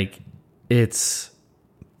 its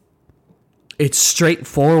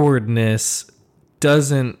straightforwardness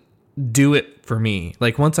doesn't do it for me.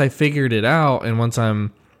 Once I figured it out, and once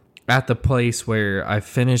I'm at the place where I've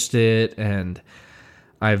finished it and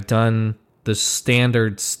I've done the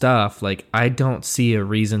standard stuff, I don't see a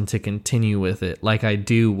reason to continue with it like I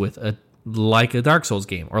do with a Dark Souls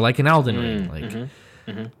game or like an Elden Ring.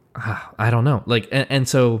 I don't know. And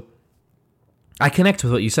so I connect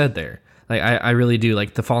with what you said there. I really do,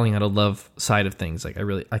 the falling out of love side of things. I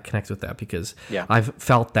connect with that because I've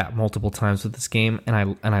felt that multiple times with this game, and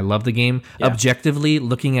I love the game. Yeah. Objectively,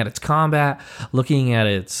 looking at its combat, looking at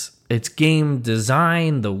its game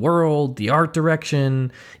design, the world, the art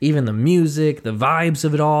direction, even the music, the vibes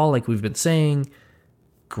of it all, like we've been saying,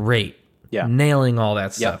 great. Yeah. Nailing all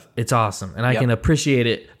that stuff. It's awesome. And I can appreciate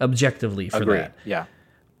it objectively for that. Yeah.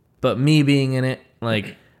 But me being in it,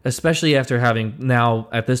 like, especially after having now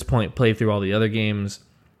at this point played through all the other games,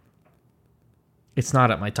 it's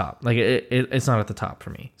not at my top. Like, it's not at the top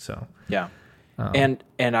for me. So yeah, and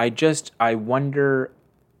I wonder.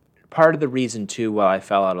 Part of the reason too, why I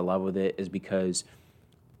fell out of love with it, is because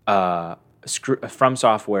From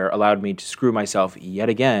Software allowed me to screw myself yet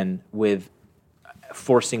again with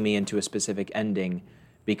forcing me into a specific ending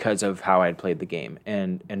because of how I had played the game,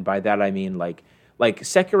 and by that I mean like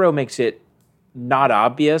Sekiro makes it not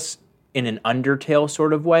obvious in an Undertale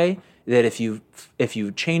sort of way that if you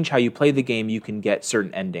change how you play the game, you can get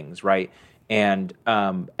certain endings, right? And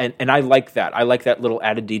I like that. I like that little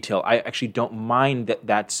added detail. I actually don't mind that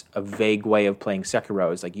that's a vague way of playing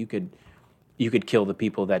Sekiro. It's like you could kill the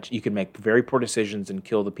people that you could make very poor decisions and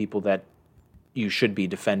kill the people that you should be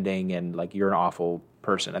defending, and like you're an awful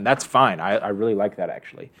person, and that's fine. I really like that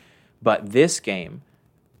actually. But this game,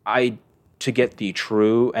 to get the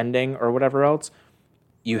true ending or whatever else,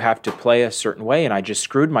 you have to play a certain way, and I just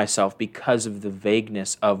screwed myself because of the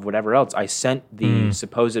vagueness of whatever else. I sent the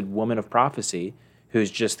supposed woman of prophecy,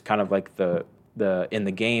 who's just kind of like the in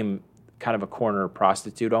the game, kind of a corner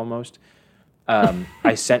prostitute almost.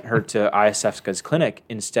 I sent her to Iosefka's clinic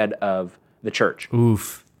instead of the church.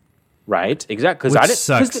 Oof. Right? Exactly. Which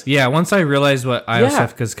sucks. Yeah, once I realized what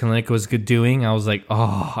Iosefka's clinic was doing, I was like,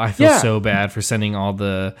 oh, I feel so bad for sending all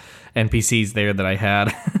the NPCs there that I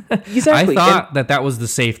had. Exactly. I thought that was the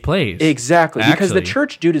safe place. Exactly. Actually. Because the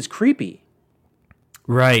church dude is creepy.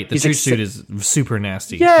 Right. The church dude is super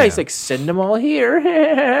nasty. Yeah, he's like, send them all here.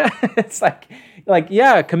 It's like,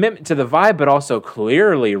 yeah, commitment to the vibe, but also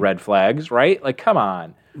clearly red flags, right? Like, come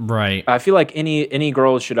on. Right. I feel like any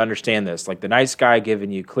girls should understand this. Like the nice guy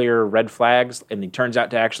giving you clear red flags, and he turns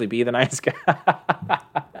out to actually be the nice guy.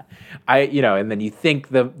 And then you think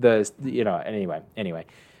anyway,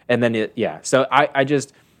 and then So I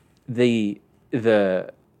just I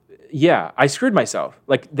screwed myself,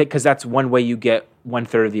 like, because that's one way you get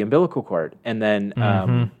 1/3 of the umbilical cord, and then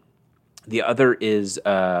the other is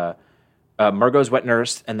Margot's wet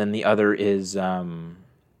nurse, and then the other is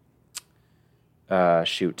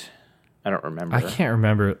shoot, I don't remember. I can't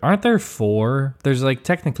remember. Aren't there 4? There's like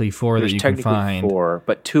technically 4 that you can find. 4,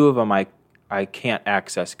 but 2 of them I can't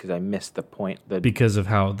access because I missed the point. Because of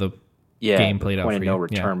how the game played out for you. Point of no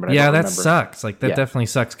return. But that remember. Sucks. Like that definitely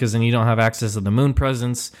sucks, because then you don't have access to the moon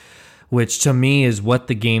presence, which to me is what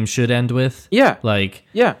the game should end with. Yeah. Like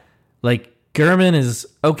Gehrman is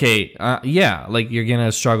okay. Like you're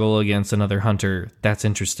gonna struggle against another hunter. That's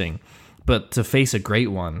interesting. But to face a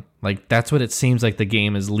great one, like that's what it seems like the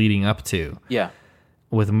game is leading up to. Yeah.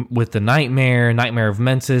 With the Nightmare of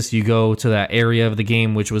Mensis, you go to that area of the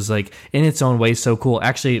game, which was like in its own way so cool.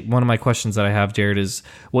 Actually, one of my questions that I have, Jared, is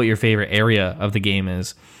what your favorite area of the game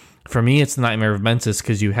is. For me, it's the Nightmare of Mensis,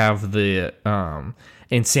 because you have the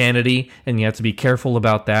insanity, and you have to be careful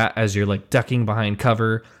about that as you're like ducking behind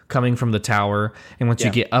cover, coming from the tower, and once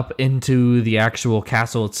you get up into the actual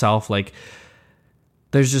castle itself, like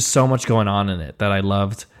there's just so much going on in it that I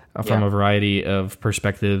loved from a variety of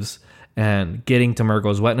perspectives. And getting to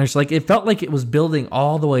Margot's wet nurse, like it felt like it was building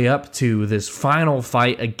all the way up to this final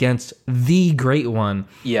fight against the Great One.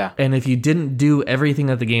 Yeah. And if you didn't do everything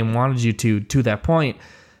that the game wanted you to that point,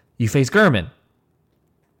 you face Gehrman,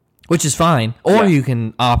 which is fine. Or you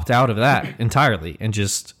can opt out of that entirely and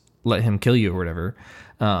just let him kill you or whatever.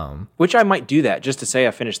 Which I might do that just to say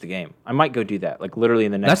I finished the game. I might go do that, like literally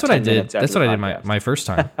in the next. That's what I did. That's what I did my first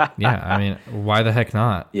time. Yeah, I mean, why the heck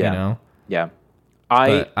not? Yeah. You know. Yeah.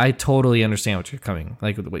 But I totally understand what you're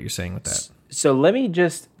saying with that. So let me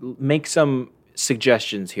just make some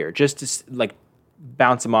suggestions here, just to like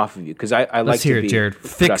bounce them off of you, because I like Let's hear to be it, Jared.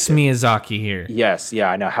 Fix Miyazaki here. Yes, yeah,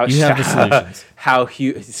 I know how you have the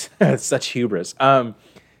solutions. Such hubris.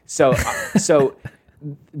 So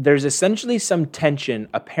there's essentially some tension.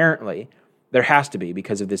 Apparently, there has to be,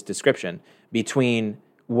 because of this description, between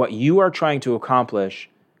what you are trying to accomplish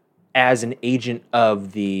as an agent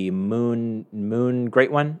of the Moon Great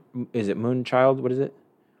One. Is it Moon Child? What is it?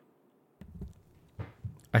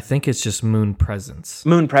 I think it's just Moon Presence.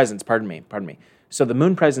 Moon Presence, pardon me. So the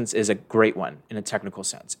Moon Presence is a Great One in a technical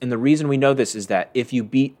sense. And the reason we know this is that if you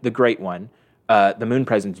beat the Great One, the Moon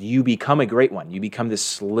Presence, you become a Great One. You become this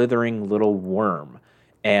slithering little worm,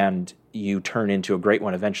 and you turn into a Great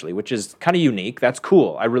One eventually, which is kind of unique. That's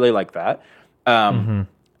cool. I really like that.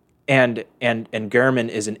 And Gehrman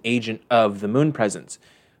is an agent of the Moon Presence.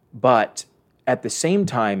 But at the same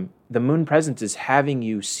time, the Moon Presence is having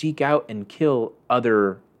you seek out and kill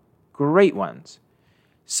other Great Ones,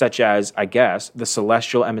 such as, I guess, the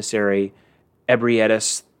Celestial Emissary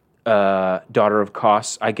Ebrietas daughter of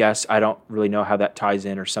Kos, I guess. I don't really know how that ties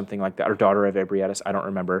in or something like that. Or daughter of Ebrietas. I don't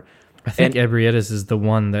remember. I think Ebrietas is the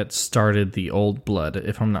one that started the old blood,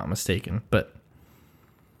 if I'm not mistaken. But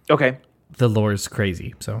okay, the lore is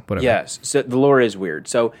crazy, so whatever. Yes, so the lore is weird.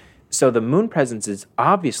 So the moon presence is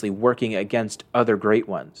obviously working against other great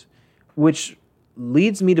ones, which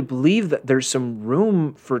leads me to believe that there's some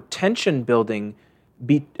room for tension building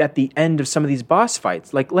at the end of some of these boss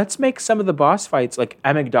fights. Like, let's make some of the boss fights like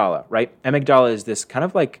Amygdala, right? Amygdala is this kind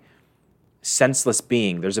of like senseless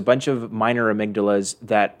being. There's a bunch of minor amygdalas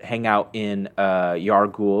that hang out in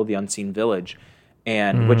Yargul, the Unseen Village,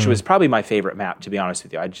 and which was probably my favorite map, to be honest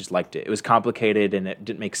with you. I just liked it. It was complicated and it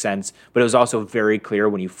didn't make sense, but it was also very clear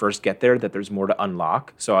when you first get there that there's more to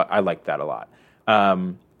unlock, so I liked that a lot.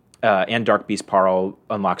 And Dark Beast Parl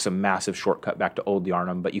unlocks a massive shortcut back to Old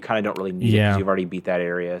Yharnam, but you kind of don't really need it because you've already beat that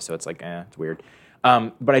area, so it's like, it's weird.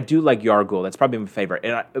 But I do like Yargul. That's probably my favorite.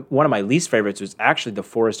 And one of my least favorites was actually the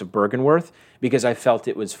Forest of Bergenworth, because I felt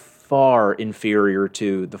it was far inferior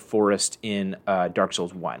to the forest in Dark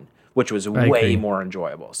Souls 1, which was way more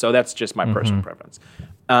enjoyable. So that's just my personal preference.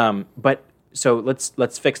 But so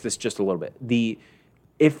let's fix this just a little bit.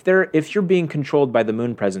 If you're being controlled by the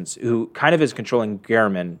moon presence, who kind of is controlling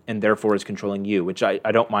Gehrman and therefore is controlling you, which I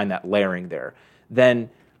don't mind that layering there,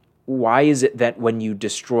 then why is it that when you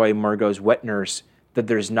destroy Murgo's wet nurse that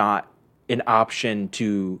there's not an option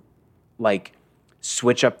to like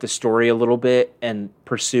switch up the story a little bit and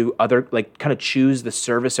pursue other, like kind of choose the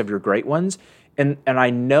service of your great ones? And I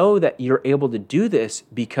know that you're able to do this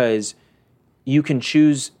because you can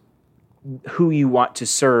choose who you want to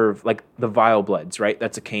serve, like the Vile Bloods, right?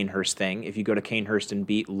 That's a Cainhurst thing. If you go to Cainhurst and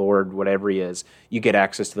beat Lord whatever he is, you get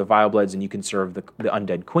access to the Vile Bloods and you can serve the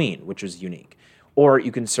Undead Queen, which is unique. Or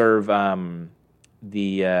you can serve what's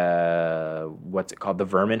it called? The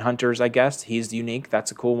Vermin Hunters, I guess. He's unique.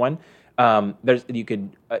 That's a cool one.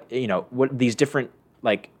 These different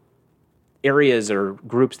like areas or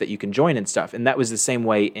groups that you can join and stuff. And that was the same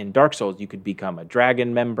way in Dark Souls. You could become a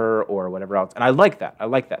dragon member or whatever else. And I like that. I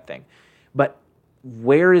like that thing. But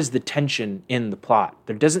where is the tension in the plot?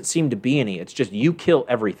 There doesn't seem to be any. It's just you kill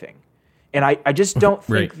everything. And I just don't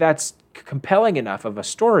think that's compelling enough of a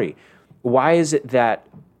story. Why is it that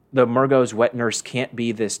the Murgo's wet nurse can't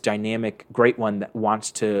be this dynamic great one that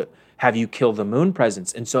wants to have you kill the moon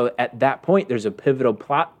presence? And so at that point, there's a pivotal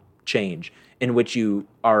plot change in which you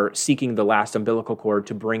are seeking the last umbilical cord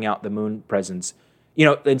to bring out the moon presence. You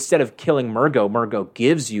know, instead of killing Murgo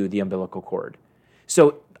gives you the umbilical cord.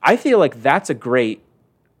 So I feel like that's a great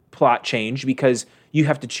plot change because you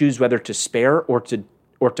have to choose whether to spare or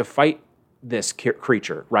to fight this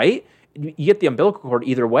creature, right? You get the umbilical cord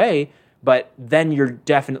either way, but then you're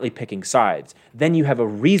definitely picking sides. Then you have a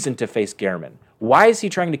reason to face Gehrman. Why is he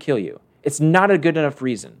trying to kill you? It's not a good enough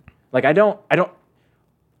reason. Like,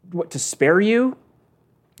 what, to spare you?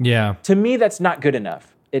 Yeah. To me, that's not good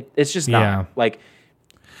enough. It's just not. Yeah. Like,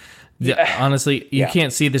 honestly, you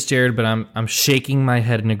can't see this, Jared, but I'm shaking my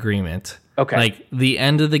head in agreement. Okay. Like, the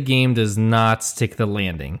end of the game does not stick the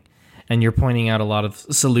landing. And you're pointing out a lot of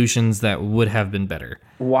solutions that would have been better.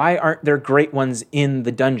 Why aren't there great ones in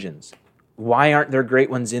the dungeons? Why aren't there great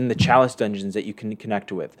ones in the Chalice dungeons that you can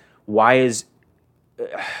connect with? Why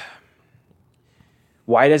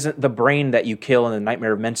doesn't the brain that you kill in the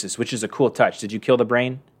Nightmare of Mensis, which is a cool touch? Did you kill the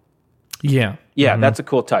brain? Yeah. Yeah, that's a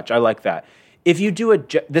cool touch. I like that. If you do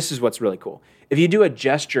this is what's really cool. If you do a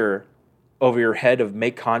gesture over your head of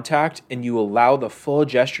make contact and you allow the full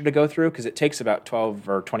gesture to go through, because it takes about 12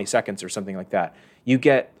 or 20 seconds or something like that, you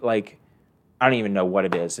get like, I don't even know what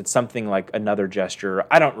it is. It's something like another gesture.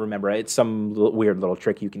 I don't remember. It's some weird little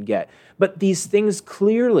trick you can get. But these things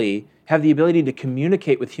clearly have the ability to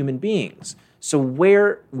communicate with human beings. So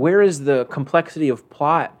where is the complexity of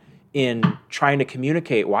plot in trying to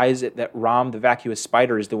communicate? Why is it that Rom, the vacuous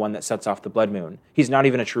spider, is the one that sets off the blood moon? He's not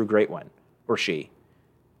even a true great one, or she.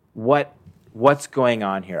 What's going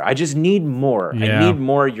on here? I just need more. Yeah. I need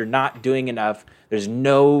more. You're not doing enough. There's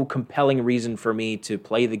no compelling reason for me to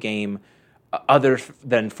play the game other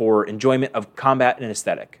than for enjoyment of combat and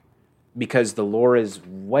aesthetic, because the lore is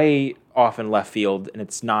way off in left field and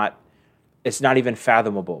it's not even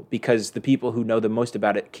fathomable because the people who know the most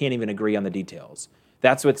about it can't even agree on the details.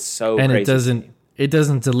 That's what's so crazy. And it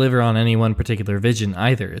doesn't deliver on any one particular vision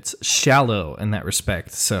either. It's shallow in that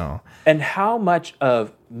respect. So, and how much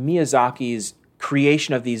of Miyazaki's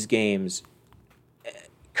creation of these games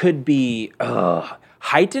could be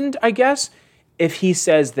heightened, I guess, if he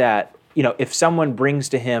says that, you know, if someone brings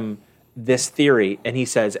to him this theory and he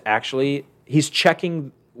says, actually, he's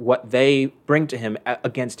checking what they bring to him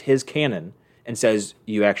against his canon and says,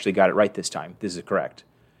 you actually got it right this time. This is correct.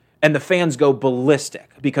 and the fans go ballistic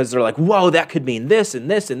because they're like, whoa, that could mean this and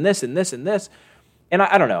this and this and this and this. And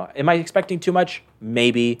I don't know. Am I expecting too much?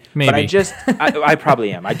 Maybe. But I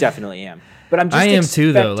probably am. I definitely am. But I'm just I am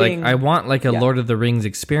too, though. Like, I want like a Lord of the Rings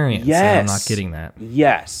experience. Yes. And I'm not getting that.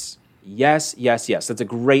 Yes. That's a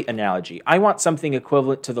great analogy. I want something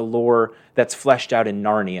equivalent to the lore that's fleshed out in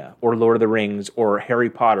Narnia or Lord of the Rings or Harry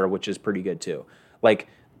Potter, which is pretty good too. Like,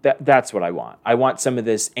 that's what I want. I want some of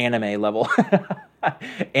this anime level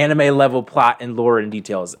plot and lore and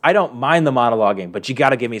details. I don't mind the monologuing, but you got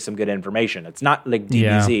to give me some good information. It's not like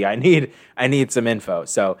DBZ. Yeah. I need some info.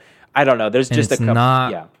 So I don't know. There's and just a couple.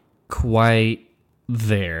 Not quite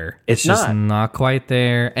there. It's just not quite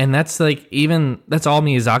there. And that's like that's all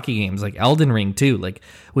Miyazaki games, like Elden Ring too. Like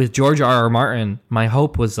with George R.R. Martin, my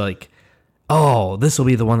hope was like, oh, this will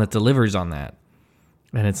be the one that delivers on that.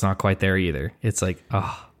 And it's not quite there either. It's like,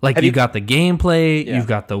 oh. Like, you got the gameplay, you've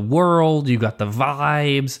got the world, you've got the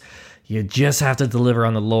vibes. You just have to deliver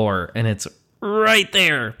on the lore, and it's right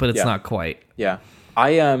there, but it's not quite. Yeah.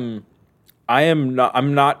 I'm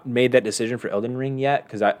not made that decision for Elden Ring yet,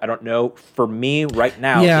 because I don't know. For me, right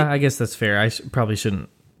now... Yeah, I guess that's fair. I probably shouldn't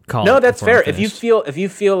call it. No, that's fair. If you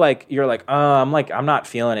feel like you're like, I'm not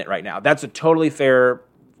feeling it right now, that's a totally fair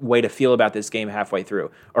way to feel about this game halfway through,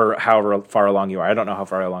 or however far along you are. I don't know how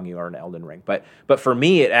far along you are in Elden Ring, but for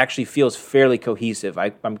me, it actually feels fairly cohesive.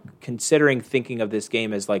 I'm thinking of this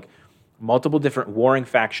game as like multiple different warring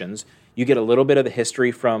factions. You get a little bit of the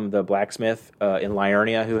history from the blacksmith in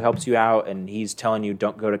Liurnia who helps you out, and he's telling you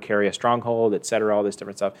don't go to carry a stronghold, etc., all this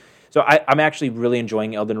different stuff. So I'm actually really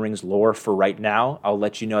enjoying Elden Ring's lore for right now. I'll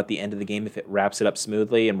let you know at the end of the game if it wraps it up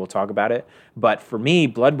smoothly, and we'll talk about it. But for me,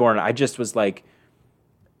 Bloodborne, I just was like,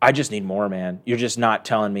 I just need more, man. You're just not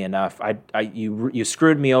telling me enough. You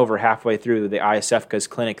screwed me over halfway through the ISFCA's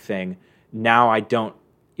clinic thing. Now I don't,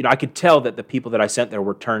 I could tell that the people that I sent there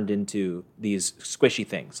were turned into these squishy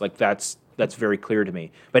things. Like that's very clear to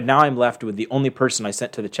me. But now I'm left with the only person I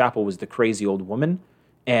sent to the chapel was the crazy old woman,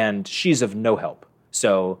 and she's of no help.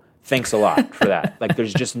 So thanks a lot for that. Like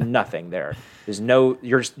there's just nothing there. There's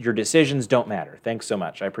your decisions don't matter. Thanks so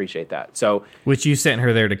much. I appreciate that. So which you sent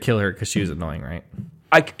her there to kill her because she was annoying, right?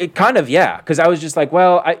 Because I was just like,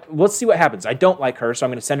 well, let's see what happens. I don't like her, so I'm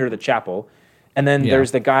going to send her to the chapel. And then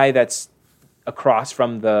there's the guy that's across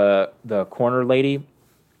from the corner lady,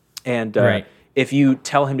 and if you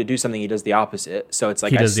tell him to do something, he does the opposite. So it's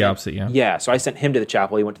like he does the opposite, yeah. Yeah, so I sent him to the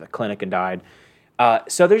chapel. He went to the clinic and died.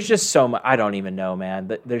 So there's just so much. I don't even know,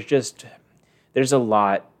 man. There's a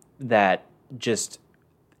lot that just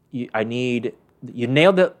I need. You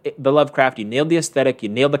nailed the Lovecraft. You nailed the aesthetic. You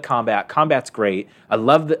nailed the combat. Combat's great. I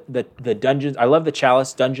love the dungeons. I love the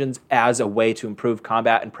Chalice dungeons as a way to improve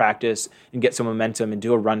combat and practice and get some momentum and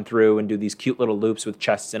do a run through and do these cute little loops with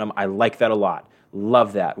chests in them. I like that a lot.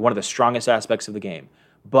 Love that. One of the strongest aspects of the game.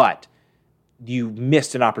 But you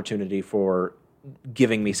missed an opportunity for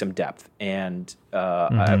giving me some depth, and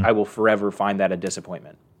I will forever find that a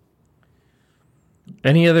disappointment.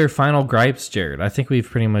 Any other final gripes, Jared? I think we've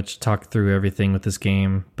pretty much talked through everything with this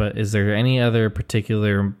game, but is there any other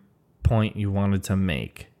particular point you wanted to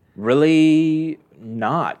make? Really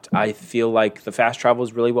not. I feel like the fast travel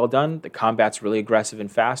is really well done. The combat's really aggressive and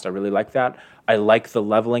fast. I really like that. I like the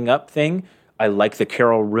leveling up thing. I like the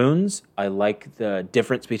Carol runes. I like the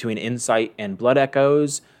difference between Insight and Blood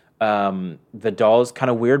Echoes. The doll's kind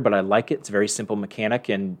of weird, but I like it. It's a very simple mechanic,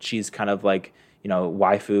 and she's kind of like,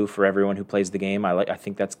 waifu for everyone who plays the game. I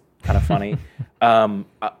think that's kind of funny.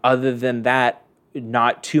 Other than that,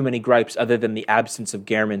 not too many gripes other than the absence of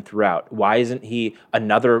Gehrman throughout. Why isn't he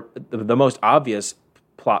the most obvious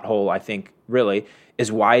plot hole, I think, really,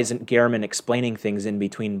 is why isn't Gehrman explaining things in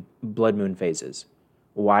between Blood Moon phases?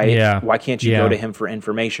 Why can't you go to him for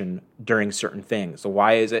information during certain things? So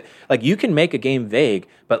why is it like you can make a game vague,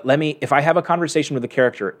 but if I have a conversation with a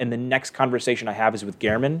character and the next conversation I have is with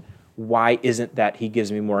Gehrman, why isn't that he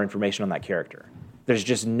gives me more information on that character? There's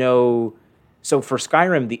just no... So for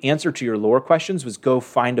Skyrim, the answer to your lore questions was go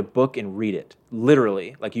find a book and read it.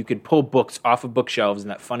 Literally. Like you could pull books off of bookshelves in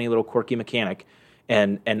that funny little quirky mechanic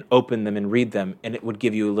and open them and read them, and it would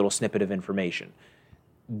give you a little snippet of information.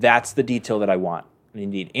 That's the detail that I want. I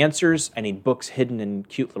need answers. I need books hidden in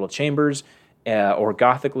cute little chambers or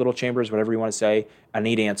gothic little chambers, whatever you want to say. I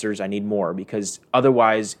need answers. I need more, because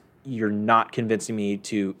otherwise you're not convincing me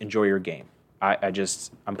to enjoy your game.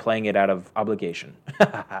 I'm playing it out of obligation.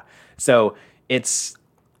 So it's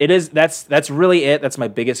It is. That's really it. That's my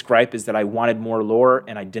biggest gripe is that I wanted more lore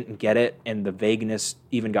and I didn't get it, and the vagueness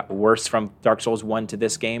even got worse from Dark Souls 1 to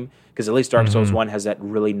this game, because at least Dark Souls 1 has that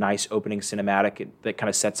really nice opening cinematic that kind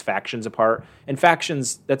of sets factions apart. And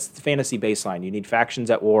factions, that's the fantasy baseline. You need factions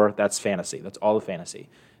at war. That's fantasy. That's all the fantasy.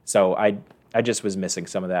 So I just was missing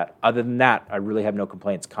some of that. Other than that, I really have no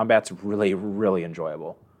complaints. Combat's really, really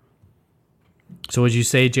enjoyable. So would you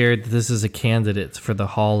say, Jared, that this is a candidate for the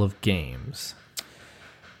Hall of Games?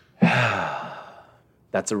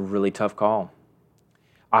 That's a really tough call.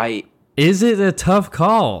 Is it a tough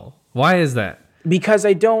call? Why is that? Because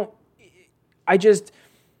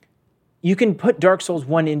you can put Dark Souls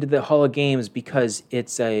 1 into the Hall of Games because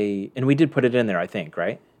and we did put it in there, I think,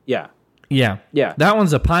 right? Yeah. Yeah. Yeah. That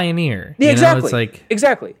one's a pioneer. Yeah, exactly. It's like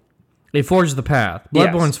exactly. They forged the path.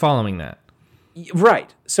 Bloodborne's following that.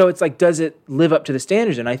 Right. So it's like, does it live up to the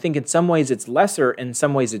standards? And I think in some ways it's lesser, in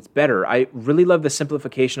some ways it's better. I really love the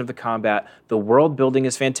simplification of the combat. The world building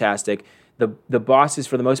is fantastic. The boss is,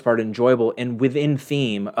 for the most part, enjoyable and within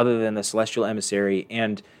theme, other than the Celestial Emissary.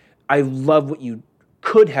 And I love what you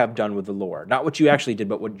could have done with the lore. Not what you actually did,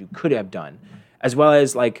 but what you could have done. As well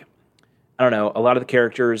as, like, I don't know, a lot of the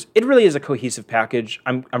characters. It really is a cohesive package.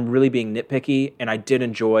 I'm really being nitpicky, and I did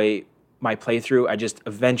enjoy my playthrough. I just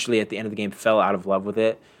eventually at the end of the game fell out of love with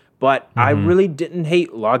it. But I really didn't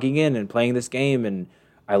hate logging in and playing this game, and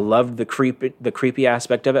I loved the creepy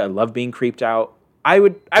aspect of it. I love being creeped out. I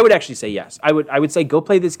would actually say yes. I would say go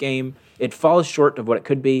play this game. It falls short of what it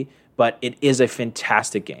could be, but it is a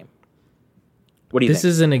fantastic game. What do you think? This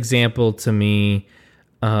is an example to me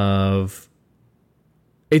of,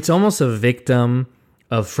 it's almost a victim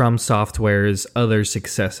of From Software's other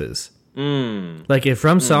successes. Like if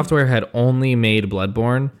From Software had only made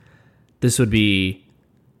Bloodborne, this would be,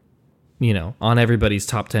 on everybody's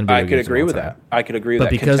top 10 video games. I could agree with that. I could agree with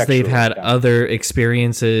that. But because they've had other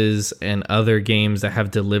experiences and other games that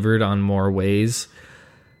have delivered on more ways,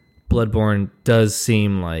 Bloodborne does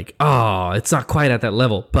seem like, it's not quite at that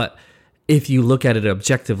level. But if you look at it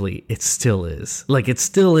objectively, it still is. Like, it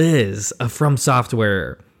still is a From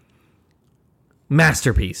Software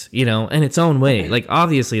masterpiece, in its own way. Like,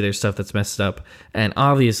 obviously there's stuff that's messed up, and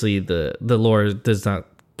obviously the lore does not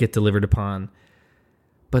get delivered upon.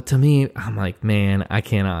 But to me, I'm like, man, I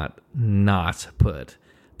cannot not put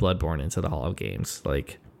Bloodborne into the Hall of Games.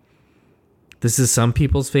 Like, this is some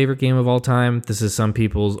people's favorite game of all time. This is some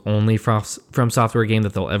people's only From Software game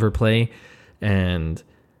that they'll ever play, and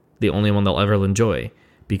the only one they'll ever enjoy,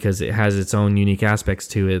 because it has its own unique aspects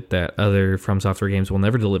to it that other From Software games will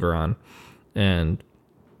never deliver on. And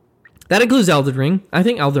that includes Elden Ring. I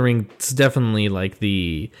think Elden Ring is definitely like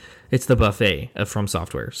it's the buffet of From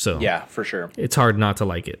Software. So yeah, for sure. It's hard not to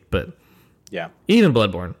like it. But yeah, even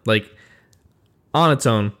Bloodborne, like, on its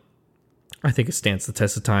own, I think it stands the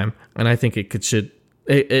test of time, and I think it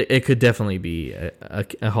could definitely be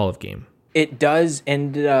a Hall of Game. It does,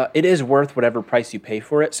 and it is worth whatever price you pay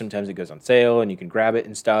for it. Sometimes it goes on sale, and you can grab it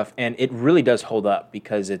and stuff, and it really does hold up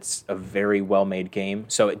because it's a very well-made game.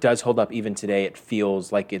 So it does hold up even today. It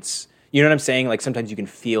feels like it's, you know what I'm saying? Like, sometimes you can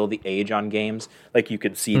feel the age on games, like you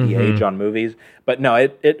could see the age on movies. But no,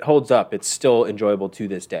 it holds up. It's still enjoyable to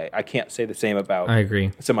this day. I can't say the same about I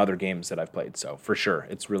agree. some other games that I've played. So for sure,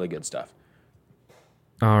 it's really good stuff.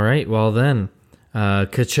 All right, well then.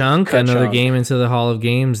 Ka-Chunk, another game into the Hall of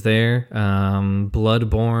Games there.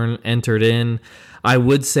 Bloodborne entered in. I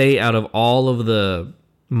would say out of all of the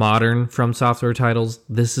modern From Software titles,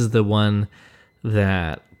 this is the one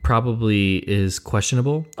that probably is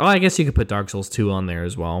questionable. Oh, I guess you could put Dark Souls 2 on there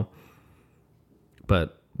as well.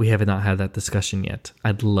 But we have not had that discussion yet.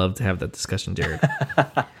 I'd love to have that discussion, Jared.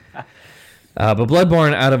 But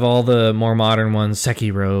Bloodborne, out of all the more modern ones,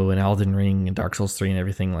 Sekiro and Elden Ring and Dark Souls 3 and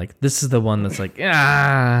everything, like, this is the one that's like,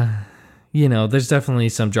 there's definitely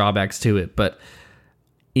some drawbacks to it, but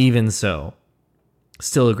even so,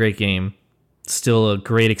 still a great game, still a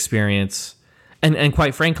great experience, and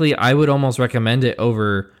quite frankly, I would almost recommend it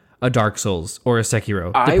over a Dark Souls or a Sekiro,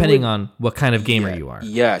 depending on what kind of gamer you are.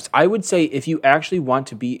 Yes, I would say if you actually want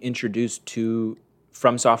to be introduced to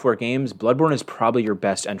From Software games, Bloodborne is probably your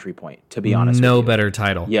best entry point, to be honest with you. No better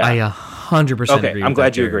title. Yeah. I 100% agree. Okay, I'm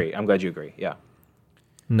glad you agree. I'm glad you agree. Yeah.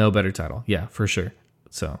 No better title. Yeah, for sure.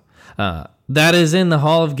 So, that is in the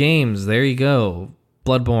Hall of Games. There you go.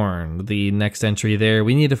 Bloodborne, the next entry there.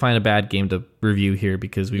 We need to find a bad game to review here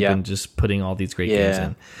because we've been just putting all these great games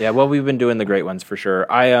in. Yeah, well, we've been doing the great ones for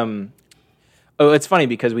sure. Oh, it's funny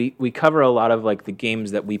because we cover a lot of like the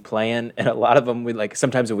games that we play in, and a lot of them we like.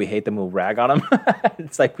 Sometimes if we hate them, we'll rag on them.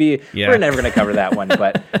 It's like we're never going to cover that one,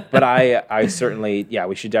 but I certainly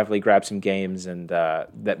we should definitely grab some games and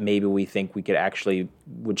that maybe we think we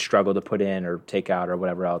would struggle to put in or take out or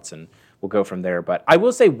whatever else, and we'll go from there. But I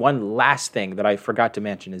will say one last thing that I forgot to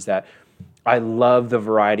mention is that I love the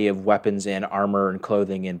variety of weapons and armor and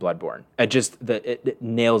clothing in Bloodborne. It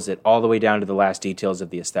nails it all the way down to the last details of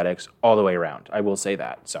the aesthetics, all the way around. I will say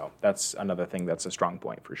that. So that's another thing that's a strong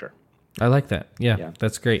point for sure. I like that. Yeah.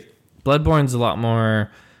 That's great. Bloodborne's a lot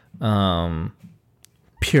more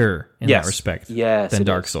pure in that respect than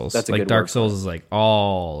Dark Souls. That's a like good Dark word Souls is like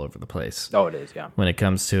all over the place. Oh, it is, yeah. When it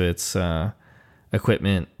comes to its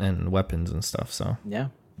equipment and weapons and stuff. So yeah.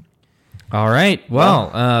 All right.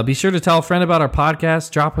 Well, be sure to tell a friend about our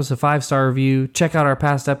podcast. Drop us a 5-star review. Check out our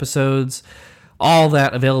past episodes. All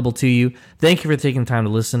that available to you. Thank you for taking the time to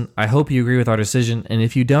listen. I hope you agree with our decision. And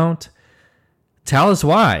if you don't, tell us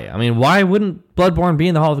why. I mean, why wouldn't Bloodborne be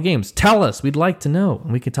in the Hall of Games? Tell us. We'd like to know.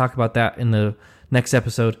 And we could talk about that in the next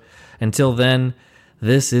episode. Until then,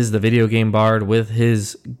 this is the Video Game Bard with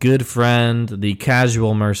his good friend, the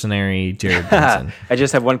casual mercenary, Jared Benson. I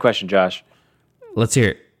just have one question, Josh. Let's hear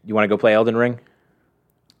it. You want to go play Elden Ring?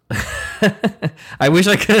 I wish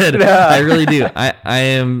I could. I really do.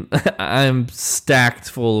 I'm stacked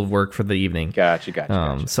full of work for the evening.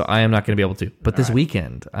 Gotcha. So I am not going to be able to. But this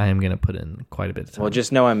weekend, I am going to put in quite a bit of time. Well,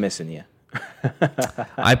 just know I'm missing you.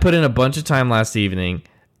 I put in a bunch of time last evening.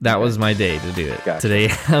 That was my day to do it. Gotcha.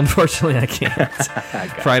 Today, unfortunately, I can't.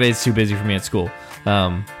 Friday's too busy for me at school.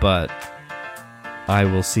 But I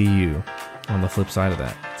will see you on the flip side of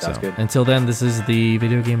that. Sounds good. Until then, this is the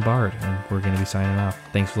Video Game Bard, and we're going to be signing off.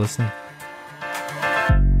 Thanks for listening.